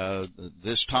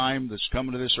this time that's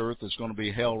coming to this earth. That's going to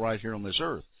be hell right here on this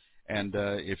earth. And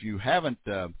if you haven't,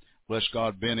 bless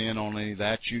God, been in on any of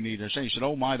that, you need to understand. You said,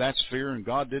 oh my, that's fear, and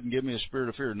God didn't give me a spirit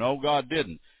of fear. No, God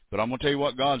didn't. But I'm going to tell you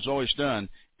what God's always done.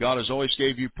 God has always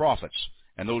gave you prophets.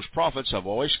 And those prophets have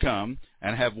always come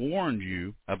and have warned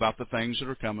you about the things that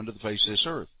are coming to the face of this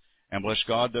earth. And bless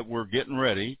God that we're getting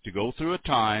ready to go through a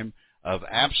time of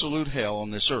absolute hell on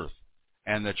this earth.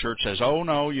 And the church says, oh,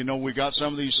 no, we got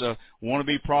some of these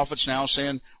wannabe prophets now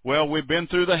saying, well, we've been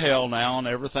through the hell now, and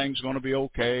everything's going to be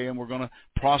okay, and we're going to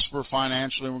prosper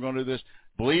financially, and we're going to do this.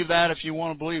 Believe that if you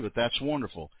want to believe it. That's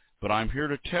wonderful. But I'm here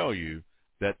to tell you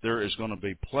that there is going to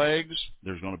be plagues,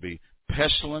 there's going to be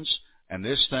pestilence, and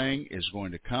this thing is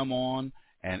going to come on,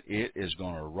 and it is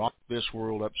going to rock this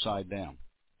world upside down.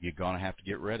 You're going to have to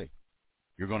get ready.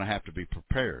 You're going to have to be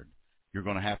prepared. You're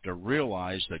going to have to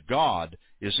realize that God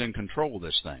is in control of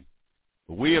this thing.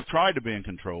 But we have tried to be in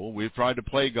control. We've tried to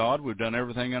play God. We've done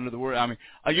everything under the word. I mean,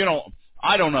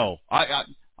 I don't know.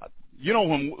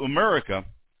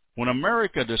 When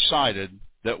America decided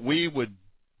that we would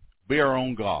be our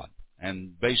own God,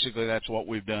 and basically that's what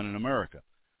we've done in America,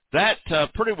 that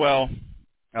pretty well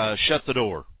shut the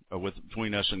door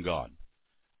between us and God.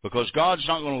 Because God's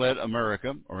not going to let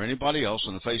America or anybody else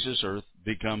on the face of this earth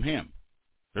become Him.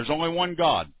 There's only one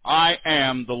God. I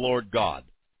am the Lord God.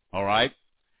 All right?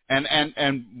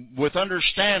 And with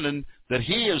understanding that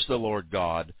He is the Lord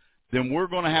God, then we're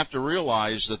going to have to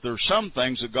realize that there's some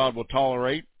things that God will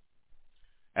tolerate,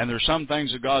 and there's some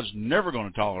things that God's never going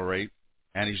to tolerate,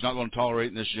 and He's not going to tolerate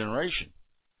in this generation.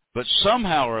 But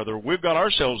somehow or other, we've got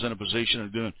ourselves in a position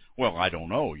of doing, well, I don't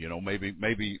know,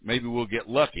 maybe we'll get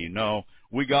lucky. No,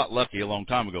 we got lucky a long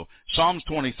time ago. Psalms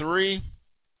 23,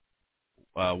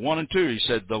 1 and 2, he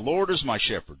said, the Lord is my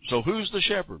shepherd. So who's the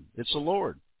shepherd? It's the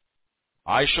Lord.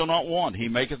 I shall not want. He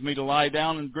maketh me to lie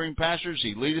down in green pastures.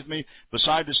 He leadeth me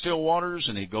beside the still waters,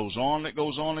 and he goes on, it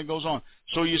goes on, it goes on.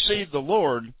 So you see, the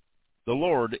Lord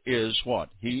is what?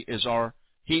 He is our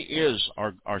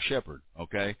shepherd,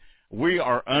 okay? We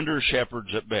are under shepherds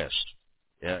at best,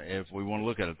 if we want to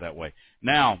look at it that way.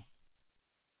 Now,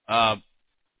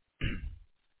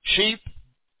 sheep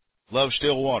love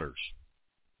still waters.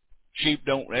 Sheep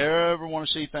don't ever want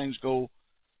to see things go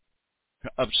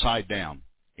upside down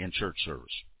in church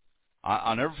service.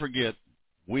 I'll never forget,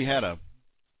 we had a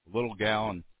little gal,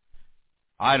 and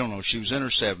I don't know, she was in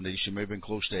her 70s, she may have been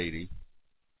close to 80,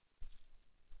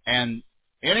 and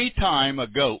any time a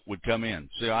goat would come in,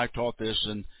 see, I taught this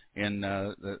in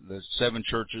the 7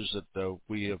 churches that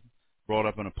we have brought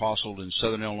up and apostled in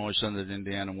Southern Illinois, Southern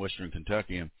Indiana, and Western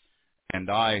Kentucky, and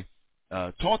I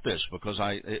taught this because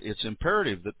it's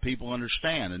imperative that people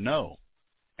understand and know.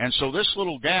 And so this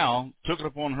little gal took it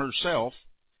upon herself,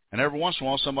 and every once in a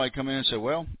while somebody come in and say,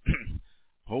 well,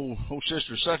 oh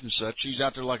sister such and such, she's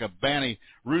out there like a banty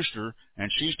rooster, and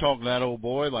she's talking to that old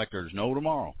boy like there's no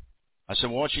tomorrow. I said,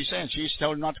 well, what's she saying? She's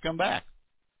telling him not to come back.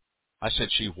 I said,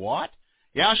 she what?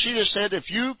 Yeah, she just said, if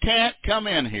you can't come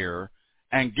in here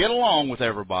and get along with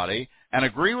everybody and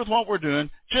agree with what we're doing,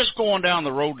 just go on down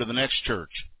the road to the next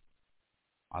church.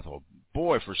 I thought,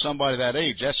 boy, for somebody that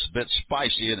age, that's a bit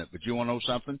spicy, isn't it? But you want to know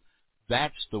something?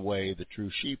 That's the way the true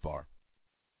sheep are.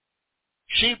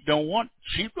 Sheep don't want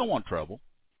trouble.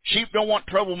 Sheep don't want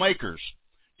troublemakers.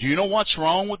 Do you know what's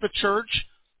wrong with the church?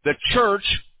 The church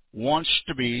wants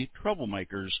to be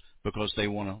troublemakers because they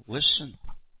want to listen.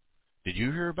 Did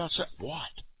you hear about that?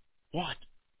 What?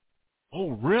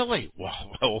 Oh, really?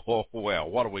 Well,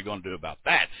 what are we going to do about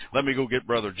that? Let me go get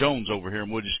Brother Jones over here,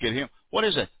 and we'll just get him. What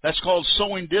is it? That's called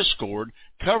sowing discord,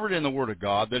 covered in the Word of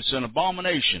God. That's an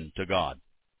abomination to God.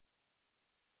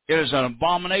 It is an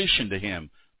abomination to Him,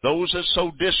 those that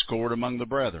sow discord among the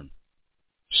brethren.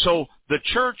 So the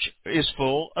church is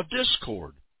full of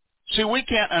discord. See, we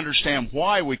can't understand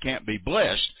why we can't be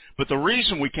blessed, but the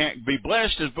reason we can't be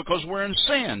blessed is because we're in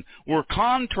sin. We're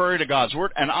contrary to God's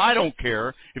Word, and I don't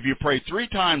care if you pray 3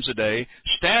 times a day,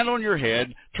 stand on your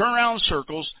head, turn around in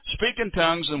circles, speak in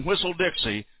tongues, and whistle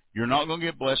Dixie. You're not going to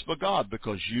get blessed by God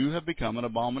because you have become an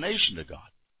abomination to God.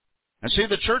 And see,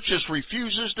 the church just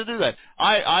refuses to do that.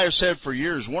 I have said for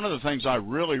years, one of the things I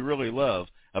really, really love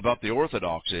about the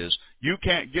Orthodox is you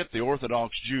can't get the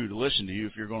Orthodox Jew to listen to you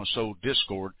if you're going to sow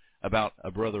discord about a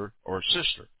brother or a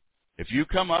sister. If you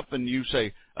come up and you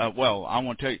say, well, I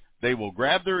want to tell you, they will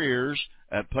grab their ears,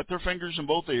 put their fingers in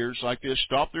both ears like this,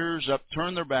 stop their ears up,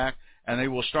 turn their back, and they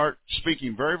will start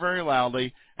speaking very, very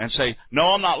loudly and say, no,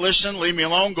 I'm not listening, leave me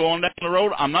alone, go on down the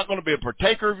road, I'm not going to be a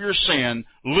partaker of your sin,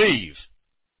 leave.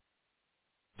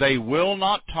 They will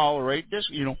not tolerate this.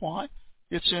 You know why?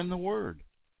 It's in the Word.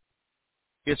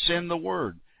 It's in the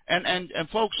Word. And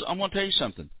folks, I'm going to tell you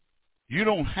something. You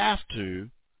don't have to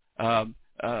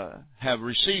have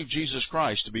received Jesus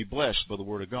Christ to be blessed by the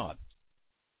Word of God.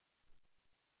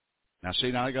 Now,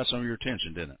 see, now I got some of your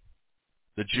attention, didn't it?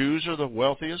 The Jews are the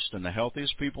wealthiest and the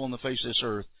healthiest people on the face of this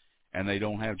earth, and they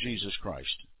don't have Jesus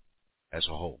Christ as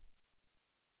a whole.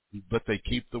 But they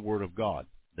keep the Word of God.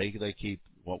 They keep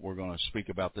what we're going to speak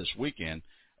about this weekend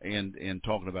in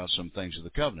talking about some things of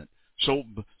the covenant.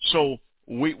 So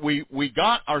we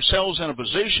got ourselves in a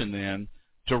position then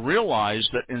to realize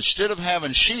that instead of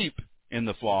having sheep in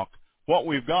the flock, what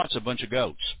we've got is a bunch of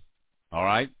goats. All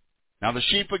right? Now the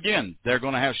sheep, again, they're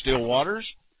going to have still waters.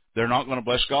 They're not going to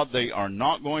bless God. They are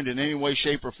not going to in any way,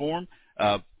 shape, or form.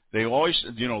 They always,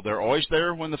 they're always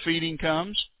there when the feeding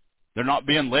comes. They're not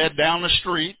being led down the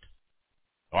street.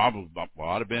 I'd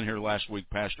have been here last week,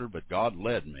 Pastor, but God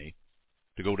led me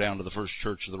to go down to the First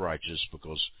Church of the Righteous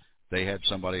because they had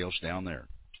somebody else down there.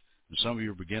 And some of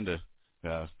you begin to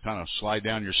kind of slide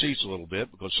down your seats a little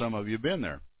bit because some of you have been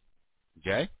there.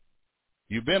 Okay?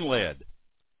 You've been led.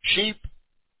 Sheep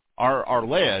are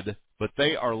led, but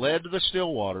they are led to the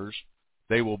still waters.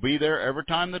 They will be there every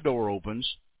time the door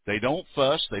opens. They don't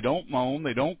fuss. They don't moan.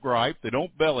 They don't gripe. They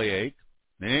don't bellyache.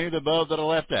 Any of the above that I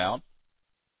left out.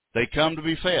 They come to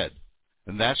be fed.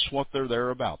 And that's what they're there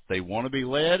about. They want to be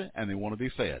led and they want to be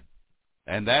fed.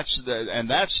 And that's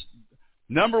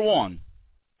number one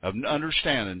of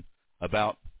understanding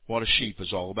about what a sheep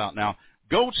is all about. Now,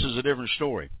 goats is a different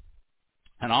story.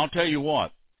 And I'll tell you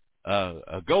what,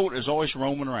 a goat is always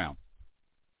roaming around.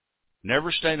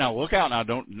 Never stay. Now, look out.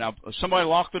 Now, somebody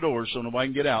lock the doors so nobody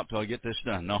can get out until I get this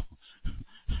done. No.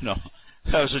 No.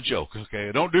 That was a joke, okay?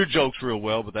 I don't do jokes real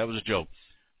well, but that was a joke.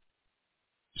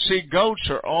 See, goats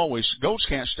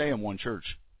can't stay in one church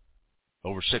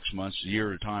over 6 months, a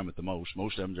year at a time at the most.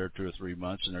 Most of them are 2 or 3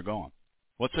 months, and they're gone.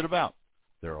 What's it about?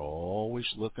 They're always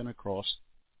looking across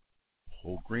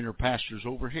greener pastures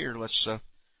over here.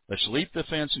 Let's leap the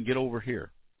fence and get over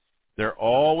here. They're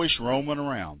always roaming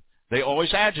around. They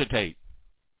always agitate.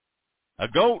 A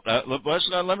goat, let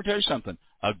me tell you something.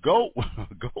 A goat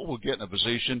will get in a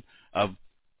position of,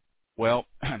 well,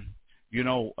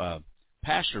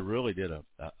 Pastor really did a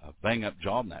bang-up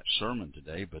job in that sermon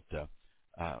today, but, there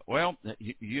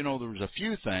was a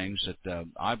few things that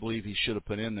I believe he should have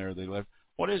put in there. They left.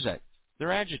 What is that?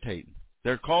 They're agitating.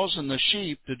 They're causing the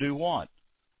sheep to do what?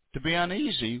 To be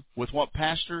uneasy with what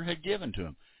Pastor had given to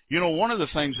him. One of the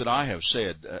things that I have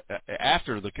said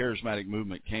after the charismatic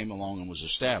movement came along and was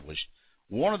established,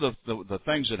 one of the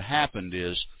things that happened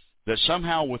is that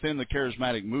somehow within the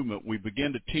charismatic movement we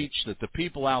began to teach that the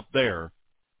people out there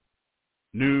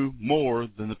knew more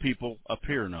than the people up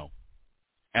here know.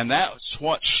 And that's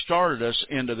what started us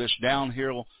into this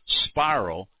downhill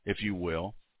spiral, if you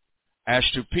will, as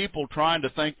to people trying to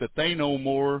think that they know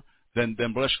more than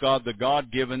bless God, the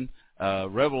God-given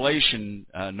revelation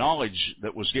knowledge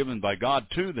that was given by God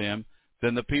to them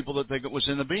than the people that think it was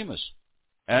in the Bemis.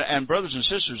 And brothers and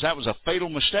sisters, that was a fatal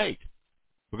mistake.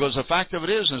 Because the fact of it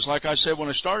is, and it's like I said when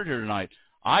I started here tonight,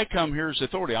 I come here as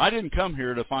authority. I didn't come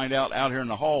here to find out here in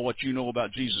the hall what you know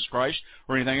about Jesus Christ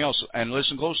or anything else. And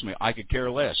listen close to me, I could care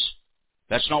less.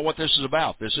 That's not what this is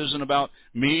about. This isn't about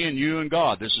me and you and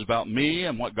God. This is about me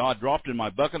and what God dropped in my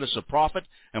bucket as a prophet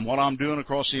and what I'm doing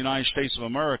across the United States of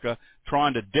America,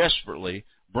 trying to desperately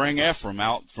bring Ephraim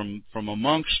out from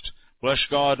amongst, bless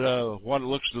God, what it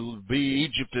looks to be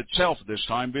Egypt itself at this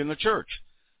time, being the church.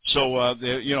 So,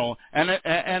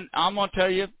 and I'm going to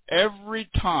tell you, every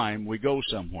time we go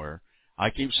somewhere, I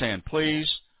keep saying,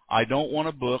 please, I don't want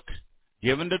a book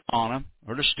given to Donna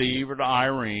or to Steve or to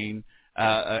Irene,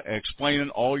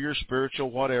 explaining all your spiritual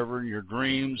whatever, your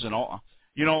dreams and all.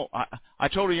 I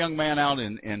told a young man out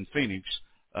in Phoenix,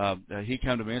 he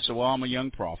came to me and said, well, I'm a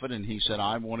young prophet, and he said,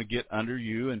 I want to get under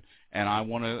you and I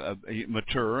want to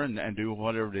mature and do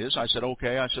whatever it is. I said,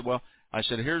 okay. I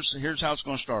said, here's how it's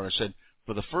going to start. I said,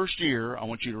 for the first year, I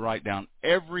want you to write down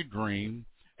every dream,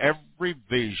 every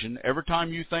vision, every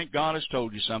time you think God has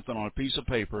told you something on a piece of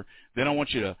paper, then I want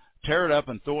you to tear it up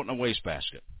and throw it in a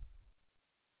wastebasket.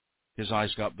 His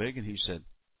eyes got big, and he said,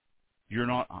 you're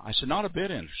not? I said, not a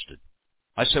bit interested.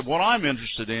 I said, what I'm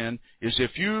interested in is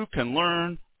if you can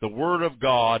learn the Word of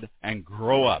God and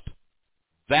grow up.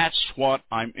 That's what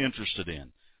I'm interested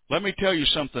in. Let me tell you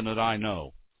something that I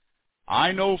know.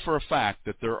 I know for a fact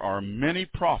that there are many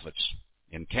prophets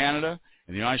in Canada,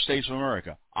 in the United States of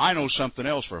America. I know something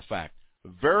else for a fact.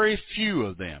 Very few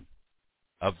of them,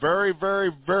 a very,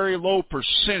 very, very low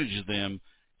percentage of them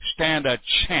stand a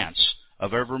chance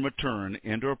of ever maturing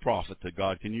into a prophet that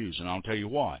God can use. And I'll tell you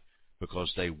why.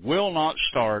 Because they will not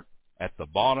start at the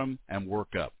bottom and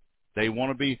work up. They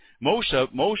want to be, most of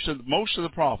the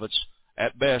prophets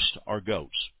at best are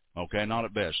goats. Okay, not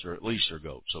at best, or at least are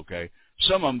goats, okay?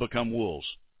 Some of them become wolves.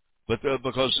 But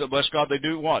because, bless God, they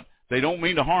do what? They don't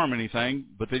mean to harm anything,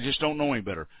 but they just don't know any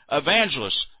better.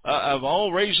 Evangelists, of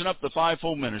all raising up the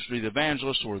fivefold ministry, the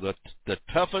evangelists were the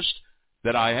toughest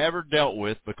that I ever dealt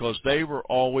with because they were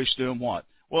always doing what?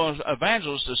 Well,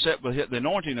 evangelists are set with the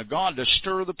anointing of God to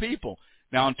stir the people.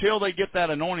 Now, until they get that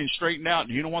anointing straightened out,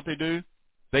 do you know what they do?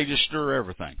 They just stir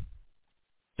everything.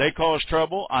 They cause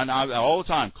trouble, and I all the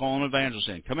time calling evangelists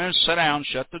in. Come in, sit down,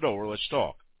 shut the door, let's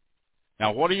talk.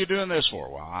 Now, what are you doing this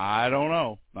for? Well, I don't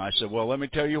know. I said, well, let me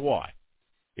tell you why.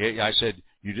 I said,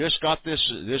 you just got this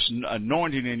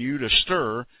anointing in you to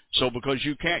stir, so because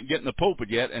you can't get in the pulpit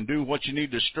yet and do what you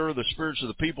need to stir the spirits of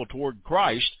the people toward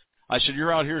Christ, I said,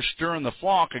 you're out here stirring the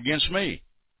flock against me.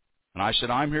 And I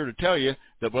said, I'm here to tell you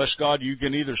that, bless God, you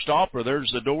can either stop or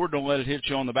there's the door. Don't let it hit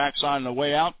you on the backside on the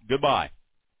way out. Goodbye.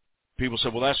 People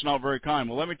said, well, that's not very kind.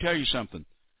 Well, let me tell you something.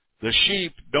 The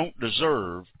sheep don't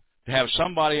deserve to have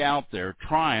somebody out there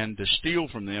trying to steal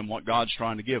from them what God's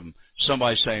trying to give them.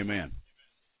 Somebody say amen.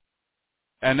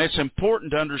 And it's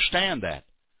important to understand that.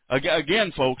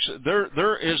 Again, folks,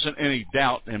 there isn't any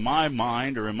doubt in my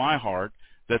mind or in my heart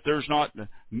that there's not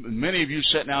many of you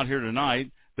sitting out here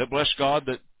tonight that, bless God,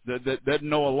 that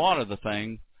know a lot of the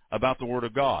thing about the Word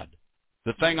of God.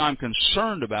 The thing I'm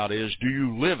concerned about is, do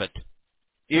you live it?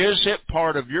 Is it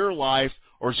part of your life,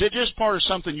 or is it just part of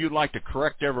something you'd like to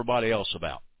correct everybody else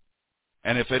about?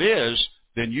 And if it is,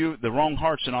 then the wrong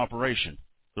heart's in operation.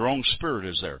 The wrong spirit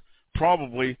is there.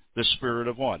 probably the spirit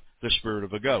of what? The spirit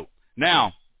of a goat.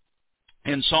 Now,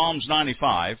 in Psalms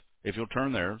 95, if you'll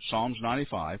turn there, Psalms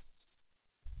 95.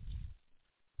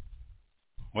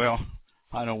 Well,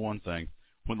 I know one thing.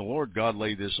 When the Lord God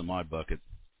laid this in my bucket,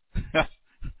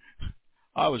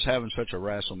 I was having such a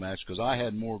wrestle match because I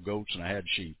had more goats than I had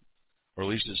sheep, or at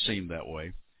least it seemed that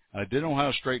way. I didn't know how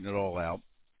to straighten it all out,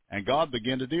 and God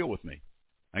began to deal with me.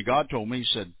 And God told me, he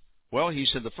said,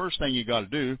 the first thing you got to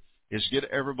do is get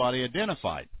everybody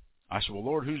identified. I said, well,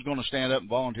 Lord, who's going to stand up and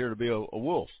volunteer to be a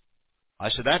wolf? I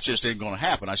said, that just ain't going to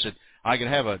happen. I said, I could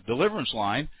have a deliverance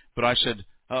line, but I said,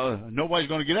 nobody's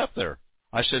going to get up there.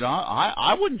 I said,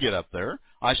 I wouldn't get up there.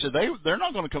 I said, they're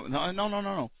not going to come.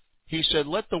 No. He said,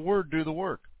 let the word do the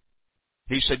work.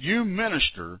 He said, you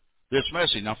minister this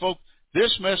message. Now, folks,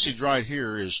 this message right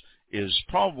here is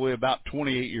probably about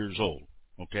 28 years old.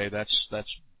 Okay, that's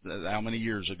how many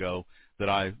years ago that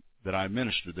I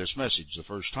ministered this message the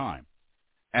first time.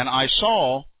 And I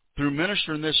saw, through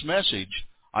ministering this message,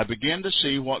 I began to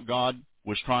see what God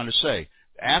was trying to say.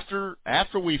 After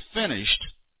we finished,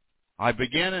 I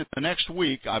began in the next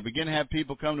week, I began to have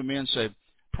people come to me and say,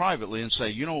 privately, and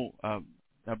say,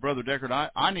 Brother Deckard,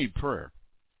 I need prayer.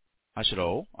 I said,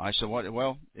 oh? I said, what?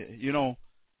 Well,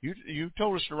 you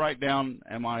told us to write down,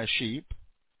 am I a sheep?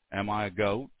 Am I a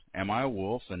goat? Am I a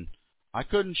wolf? And I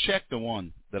couldn't check the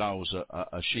one that I was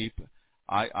a sheep.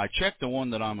 I checked the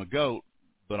one that I'm a goat,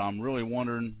 but I'm really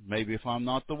wondering maybe if I'm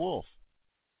not the wolf.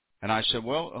 And I said,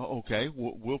 well, okay,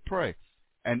 we'll pray.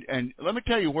 And let me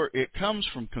tell you where it comes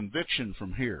from. Conviction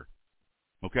from here.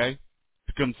 Okay?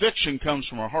 The conviction comes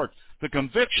from our heart. The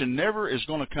conviction never is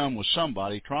going to come with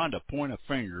somebody trying to point a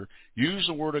finger, use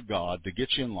the Word of God to get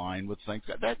you in line with things.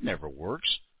 That never works.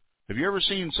 Have you ever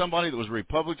seen somebody that was a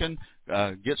Republican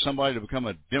get somebody to become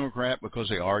a Democrat because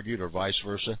they argued, or vice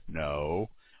versa? No.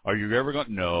 Are you ever going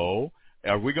to? No.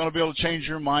 Are we going to be able to change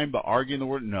your mind by arguing the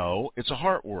Word? No. It's a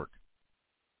heart work.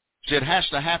 See, it has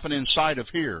to happen inside of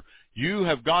here. You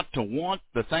have got to want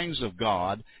the things of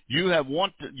God. You've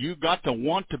got to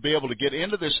want to be able to get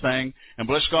into this thing, and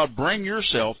bless God, bring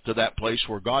yourself to that place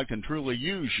where God can truly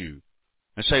use you.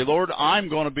 And say, Lord, I'm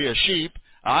going to be a sheep.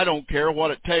 I don't care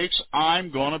what it takes.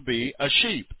 I'm going to be a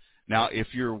sheep. Now, if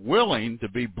you're willing to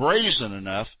be brazen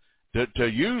enough to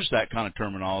use that kind of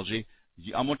terminology,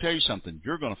 I'm going to tell you something.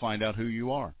 You're going to find out who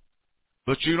you are.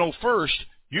 But first,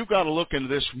 you've got to look into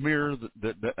this mirror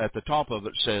that at the top of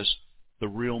it says, the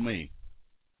real me.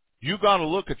 You've got to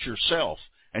look at yourself,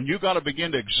 and you've got to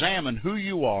begin to examine who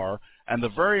you are and the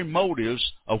very motives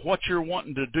of what you're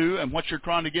wanting to do and what you're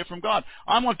trying to get from God.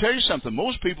 I'm going to tell you something.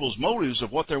 Most people's motives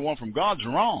of what they want from God's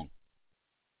wrong.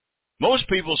 Most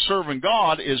people serving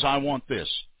God is, I want this.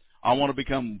 I want to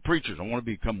become preachers. I want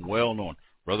to become well-known.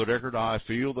 Brother Deckard, I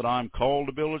feel that I'm called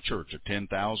to build a church of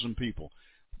 10,000 people.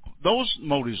 Those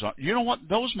motives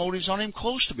those motives aren't even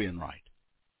close to being right.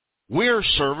 We're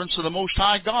servants of the Most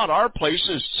High God. Our place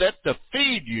is set to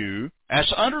feed you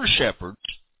as under-shepherds,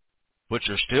 but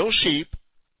you're still sheep,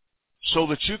 so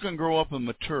that you can grow up and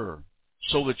mature,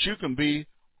 so that you can be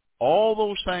all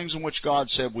those things in which God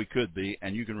said we could be,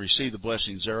 and you can receive the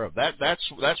blessings thereof.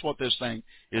 That's what this thing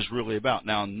is really about.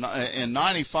 Now, in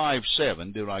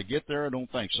 95:7, did I get there? I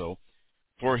don't think so.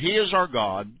 For He is our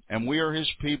God, and we are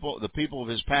His people, the people of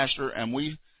His pasture, and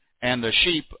the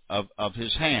sheep of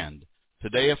His hand.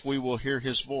 Today, if we will hear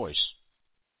His voice.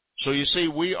 So you see,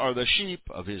 we are the sheep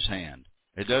of His hand.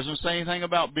 It doesn't say anything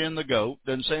about being the goat.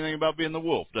 Doesn't say anything about being the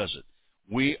wolf, does it?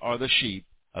 We are the sheep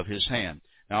of His hand.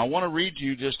 Now, I want to read to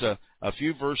you just a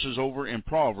few verses over in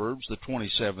Proverbs, the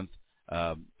 27th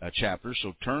chapter.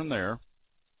 So turn there.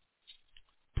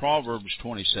 Proverbs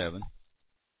 27.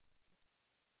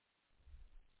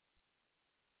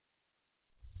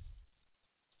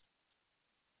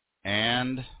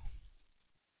 And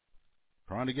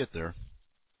trying to get there.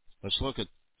 Let's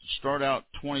start out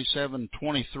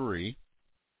 27:23,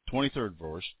 23rd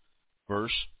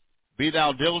verse. Be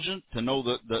thou diligent to know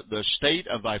the state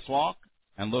of thy flock,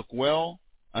 and look well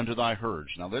unto thy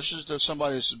herds. Now, this is to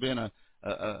somebody that's been an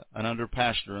under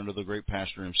pastor under the great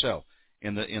pastor himself.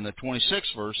 In the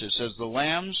 26th verse, it says, the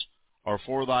lambs are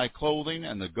for thy clothing,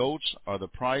 and the goats are the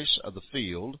price of the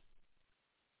field.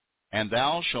 And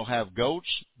thou shalt have goats,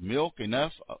 milk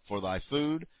enough for thy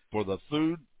food, for the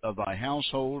food of thy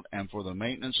household, and for the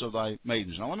maintenance of thy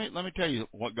maidens. Now, let me tell you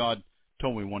what God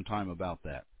told me one time about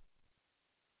that.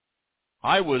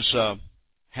 I was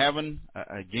having,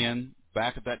 again,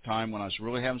 back at that time when I was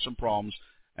really having some problems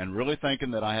and really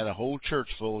thinking that I had a whole church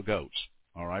full of goats,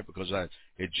 all right, because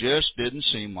it just didn't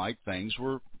seem like things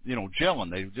were,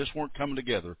 gelling. They just weren't coming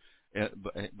together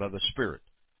by the Spirit.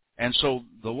 And so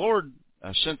the Lord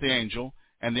sent the angel,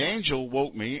 And the angel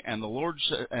woke me, and the Lord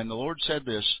said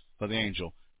this by the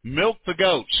angel, milk the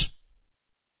goats.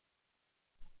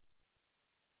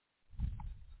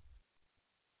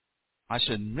 I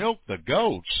said, milk the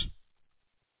goats?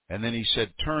 And then he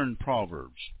said, turn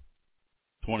Proverbs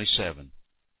 27.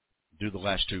 Do the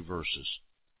last two verses.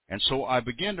 And so I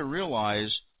began to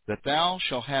realize that thou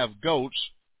shalt have goats,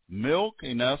 milk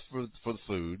enough for the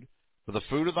food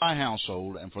of thy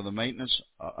household, and for the maintenance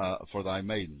for thy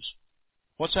maidens.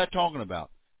 What's that talking about?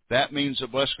 That means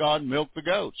that, bless God, milk the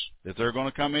goats. If they're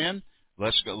going to come in,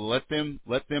 let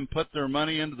them put their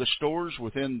money into the stores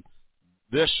within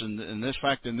this in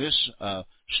this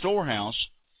storehouse,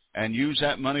 and use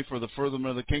that money for the furtherance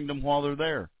of the kingdom while they're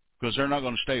there, because they're not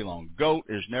going to stay long. Goat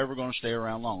is never going to stay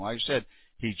around long. Like I said,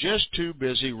 he's just too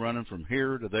busy running from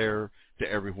here to there to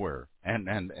everywhere. And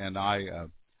I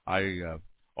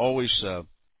always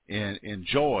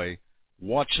enjoy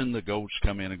watching the goats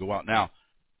come in and go out. Now,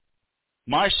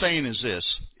 my saying is this: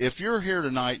 if you're here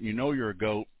tonight and you know you're a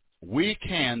goat, we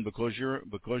can, because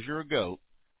you're a goat,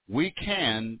 we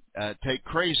can take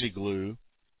crazy glue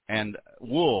and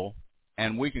wool,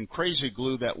 and we can crazy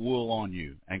glue that wool on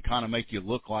you and kind of make you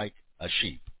look like a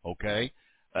sheep, okay?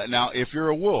 Now, if you're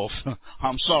a wolf,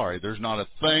 I'm sorry, there's not a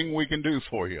thing we can do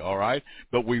for you, all right?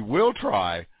 But we will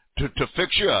try to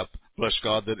fix you up, bless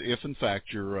God, that if in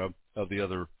fact you're of the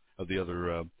other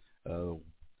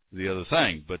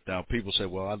thing. But now people say,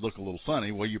 well, I look a little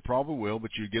funny. Well, you probably will,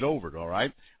 but you get over it, all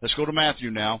right? Let's go to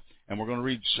Matthew now, and we're going to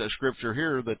read scripture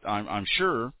here that I'm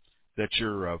sure that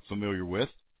you're familiar with.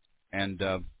 And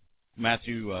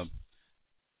Matthew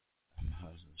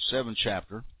 7th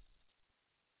chapter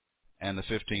and the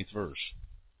 15th verse.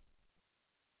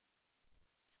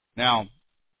 Now,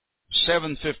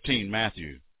 7:15,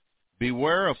 Matthew.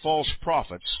 Beware of false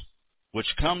prophets,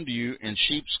 which come to you in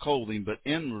sheep's clothing, but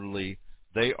inwardly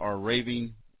they are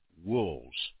ravening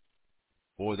wolves.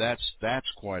 Boy, that's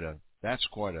quite a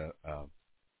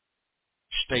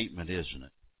statement, isn't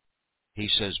it? He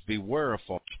says, beware of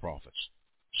false prophets.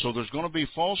 So there's going to be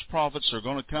false prophets that are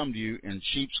going to come to you in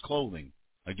sheep's clothing.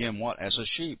 Again, what? As a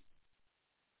sheep.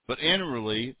 But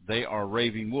inwardly they are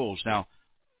raving wolves. Now,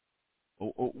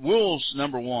 wolves,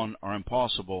 number one, are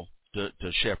impossible to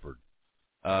shepherd.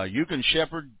 You can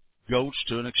shepherd goats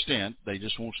to an extent. They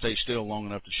just won't stay still long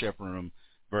enough to shepherd them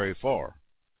very far.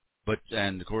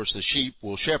 And of course the sheep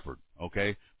will shepherd,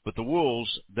 okay? But the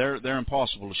wolves, they're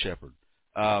impossible to shepherd.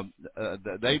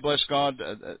 They, bless God,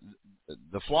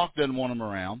 the flock doesn't want them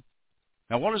around.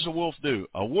 Now, what does a wolf do?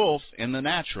 A wolf, in the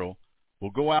natural,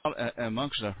 will go out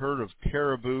amongst a herd of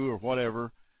caribou or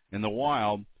whatever in the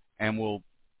wild and will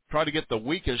try to get the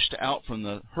weakest out from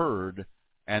the herd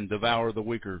and devour the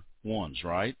weaker ones,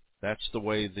 right? That's the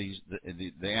way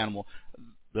the animal.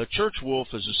 The church wolf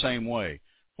is the same way.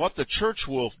 What the church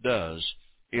wolf does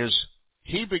is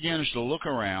he begins to look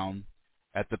around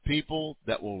at the people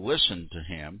that will listen to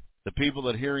him, the people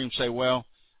that hear him say, well,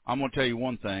 I'm going to tell you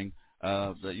one thing,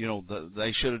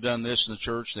 they should have done this in the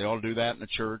church. They ought to do that in the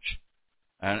church.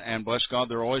 And bless God,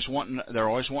 they're always wanting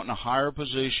a higher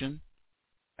position.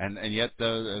 And yet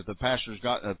the pastors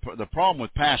got the problem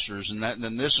with pastors,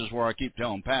 and this is where I keep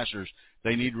telling pastors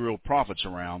they need real prophets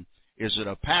around, is that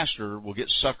a pastor will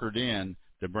get suckered in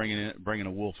to bringing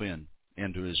a wolf into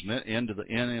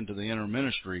the inner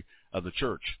ministry of the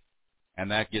church, and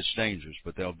that gets dangerous.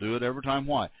 But they'll do it every time.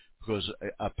 Why? Because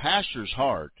a pastor's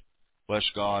heart, bless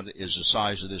God, is the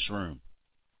size of this room.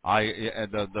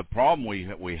 The problem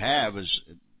we have is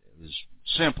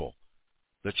simple.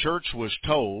 The church was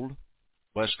told,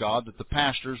 bless God, that the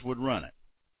pastors would run it.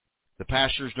 The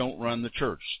pastors don't run the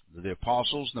church. The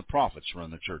apostles and the prophets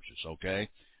run the churches, okay?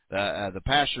 The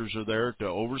pastors are there to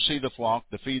oversee the flock,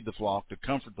 to feed the flock, to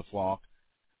comfort the flock,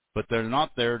 but they're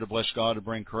not there to, bless God, to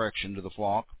bring correction to the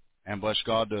flock, and bless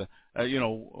God to, a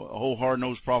whole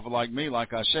hard-nosed prophet like me,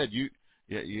 like I said, you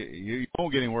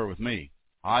won't get anywhere with me.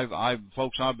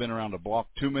 Folks, I've been around the block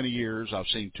too many years. I've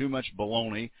seen too much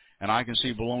baloney, and I can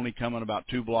see baloney coming about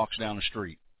 2 blocks down the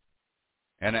street.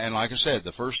 And like I said,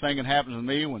 the first thing that happens to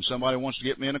me when somebody wants to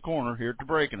get me in a corner here at the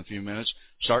break in a few minutes,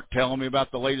 start telling me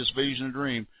about the latest vision or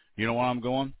dream, you know where I'm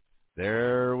going?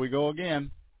 There we go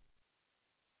again.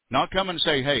 Not come and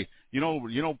say, hey,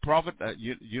 prophet,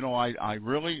 I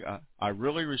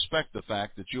really respect the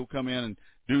fact that you'll come in and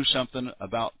do something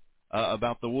about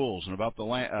the wolves and about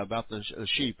the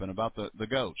sheep and about the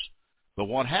goats. But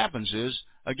what happens is,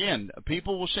 again,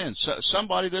 people will sin.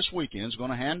 Somebody this weekend is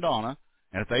going to hand Donna.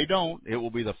 And if they don't, it will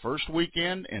be the first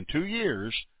weekend in 2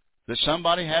 years that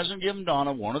somebody hasn't given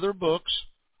Donna one of their books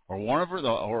or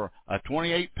or a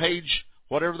 28-page,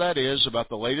 whatever that is, about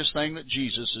the latest thing that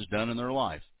Jesus has done in their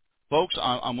life. Folks,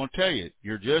 I'm going to tell you,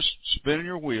 you're just spinning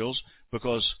your wheels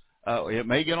because it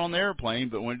may get on the airplane,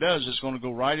 but when it does, it's going to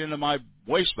go right into my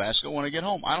wastebasket when I get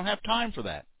home. I don't have time for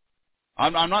that.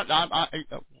 What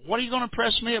are you going to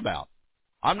impress me about?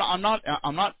 I'm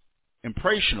not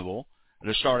impressionable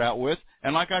to start out with.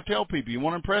 And like I tell people, you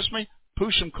want to impress me?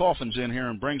 Push some coffins in here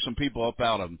and bring some people up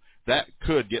out of them. That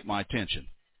could get my attention.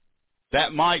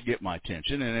 That might get my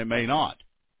attention, and it may not,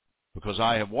 because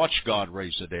I have watched God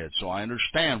raise the dead, so I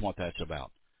understand what that's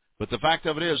about. But the fact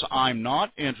of it is, I'm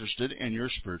not interested in your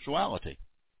spirituality.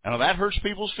 And that hurts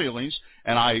people's feelings,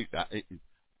 and I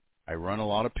run a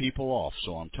lot of people off,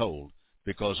 so I'm told,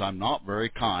 because I'm not very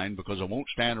kind, because I won't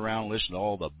stand around and listen to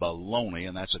all the baloney,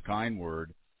 and that's a kind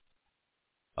word,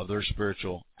 of their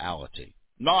spirituality.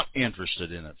 Not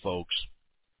interested in it, folks.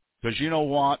 Because you know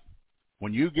what?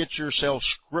 When you get yourself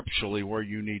scripturally where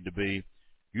you need to be,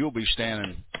 you'll be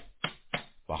standing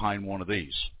behind one of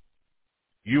these.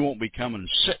 You won't be coming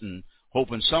sitting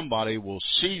hoping somebody will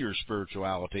see your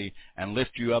spirituality and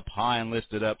lift you up high and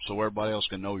lifted up so everybody else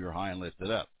can know you're high and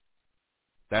lifted up.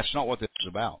 That's not what this is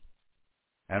about.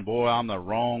 And boy, I'm the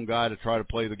wrong guy to try to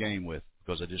play the game with,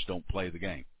 because I just don't play the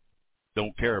game.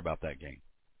 Don't care about that game.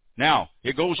 Now,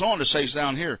 it goes on to say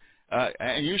down here,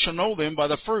 and you shall know them by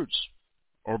the fruits,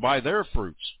 or by their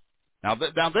fruits. Now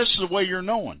this is the way you're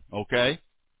known, okay?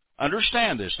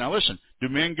 Understand this. Now listen, do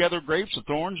men gather grapes of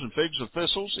thorns and figs of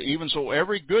thistles? Even so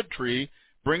every good tree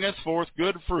bringeth forth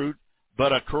good fruit,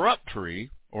 but a corrupt tree,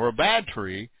 or a bad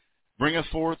tree, bringeth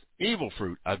forth evil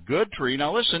fruit. A good tree,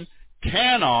 now listen,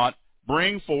 cannot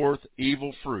bring forth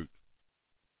evil fruit.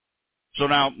 So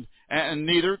now, and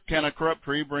neither can a corrupt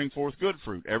tree bring forth good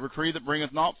fruit. Every tree that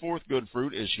bringeth not forth good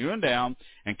fruit is hewn down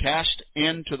and cast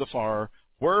into the fire.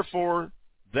 Wherefore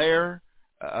by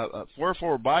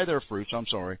their fruits,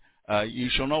 you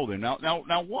shall know them.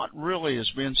 Now, what really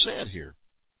is being said here?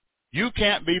 You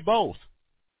can't be both.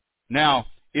 Now,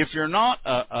 if you're not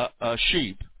a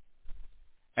sheep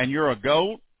and you're a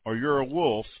goat or you're a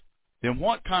wolf, then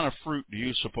what kind of fruit do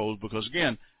you suppose? Because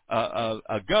again,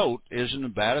 a goat isn't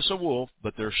as bad as a wolf,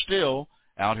 but they're still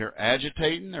out here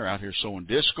agitating. They're out here sowing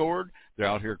discord. They're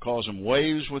out here causing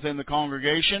waves within the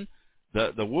congregation.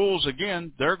 The wolves,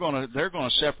 again, they're going to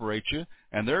separate you,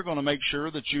 and they're going to make sure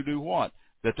that you do what?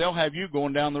 That they'll have you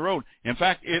going down the road. In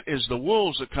fact, it is the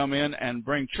wolves that come in and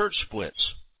bring church splits.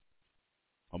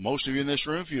 Well, most of you in this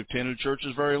room, if you've attended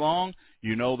churches very long,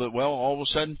 you know that, well, all of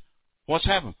a sudden, what's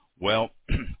happened? Well,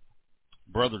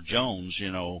 Brother Jones,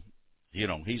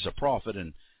 he's a prophet,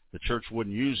 and the church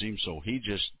wouldn't use him, so he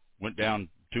just went down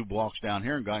 2 blocks down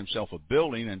here and got himself a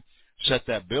building and set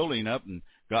that building up, and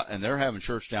they're having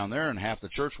church down there, and half the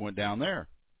church went down there.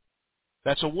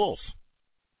 That's a wolf.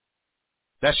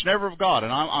 That's never of God.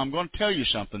 And I'm going to tell you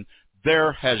something.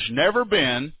 There has never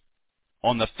been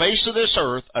on the face of this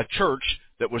earth a church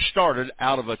that was started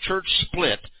out of a church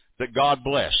split that God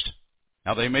blessed.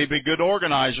 Now, they may be good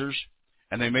organizers,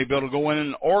 and they may be able to go in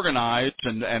and organize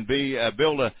and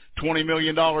build a $20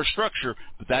 million structure,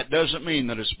 but that doesn't mean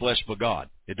that it's blessed by God.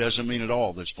 It doesn't mean at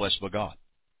all that it's blessed by God.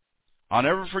 I'll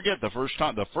never forget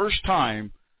the first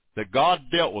time that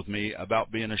God dealt with me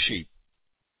about being a sheep.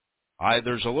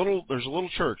 There's a little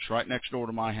church right next door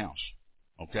to my house.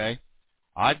 Okay,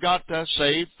 I got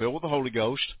saved, filled with the Holy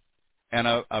Ghost, and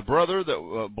a brother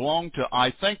that belonged to,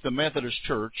 I think, the Methodist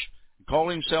Church,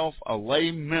 called himself a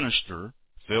lay minister,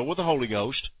 filled with the Holy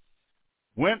Ghost,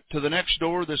 went to the next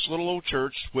door, this little old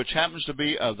church, which happens to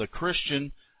be the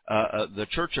Christian, the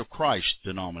Church of Christ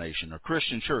denomination, or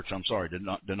Christian Church,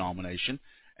 denomination,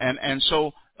 and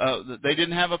so they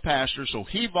didn't have a pastor, so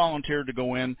he volunteered to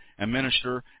go in and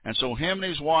minister, and so him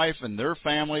and his wife and their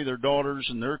family, their daughters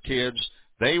and their kids,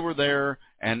 they were there,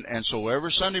 and so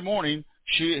every Sunday morning,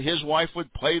 his wife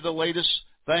would play the latest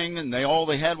thing, and all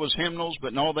they had was hymnals,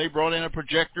 but no, they brought in a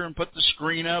projector and put the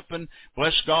screen up, and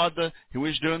bless God, he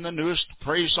was doing the newest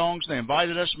praise songs. They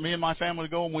invited us, me and my family,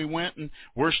 to go, and we went, and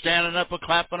we're standing up and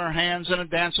clapping our hands and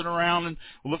dancing around and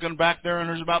looking back there, and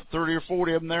there's about 30 or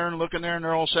 40 of them there, and looking there, and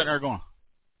they're all sitting there going.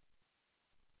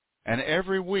 And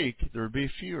every week there would be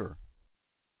fewer,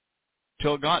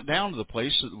 till it got down to the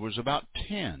place that there was about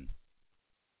 10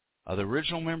 of the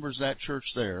original members of that church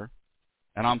there.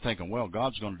 And I'm thinking, well,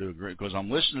 God's going to do a great, because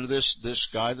I'm listening to this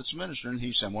guy that's ministering.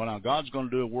 He's saying, well, now God's going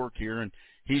to do a work here, and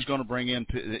He's going to bring in,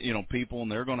 people,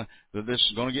 and this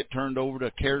is going to get turned over to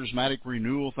a charismatic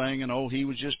renewal thing. And he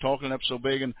was just talking up so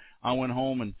big. And I went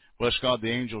home, and bless God, the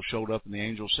angel showed up, and the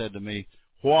angel said to me,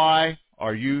 "Why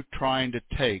are you trying to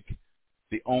take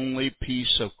the only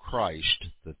piece of Christ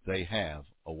that they have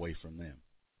away from them?"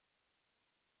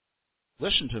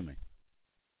 Listen to me.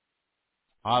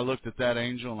 I looked at that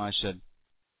angel and I said,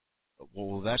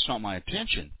 well, that's not my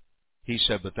intention. He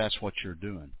said, but that's what you're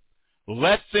doing.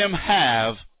 Let them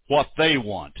have what they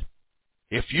want.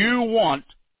 If you want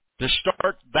to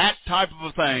start that type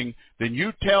of a thing, then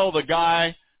you tell the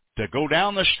guy to go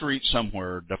down the street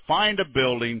somewhere, to find a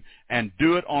building, and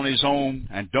do it on his own,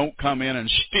 and don't come in and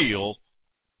steal.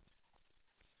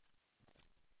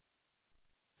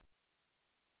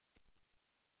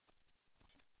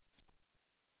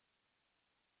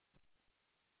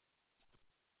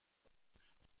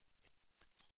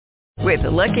 With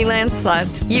the Lucky Land Slots,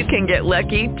 you can get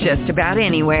lucky just about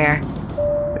anywhere.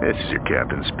 This is your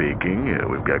captain speaking.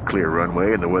 We've got clear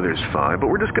runway and the weather's fine, but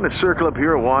we're just going to circle up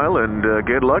here a while and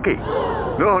get lucky.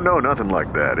 No, nothing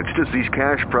like that. It's just these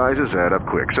cash prizes add up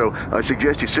quick. So I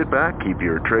suggest you sit back, keep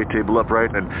your tray table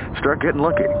upright, and start getting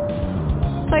lucky.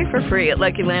 Play for free at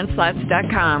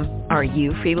LuckyLandSlots.com. Are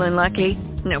you feeling lucky?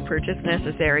 No purchase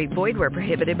necessary. Void where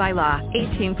prohibited by law.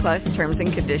 18+ terms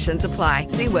and conditions apply.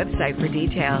 See website for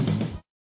details.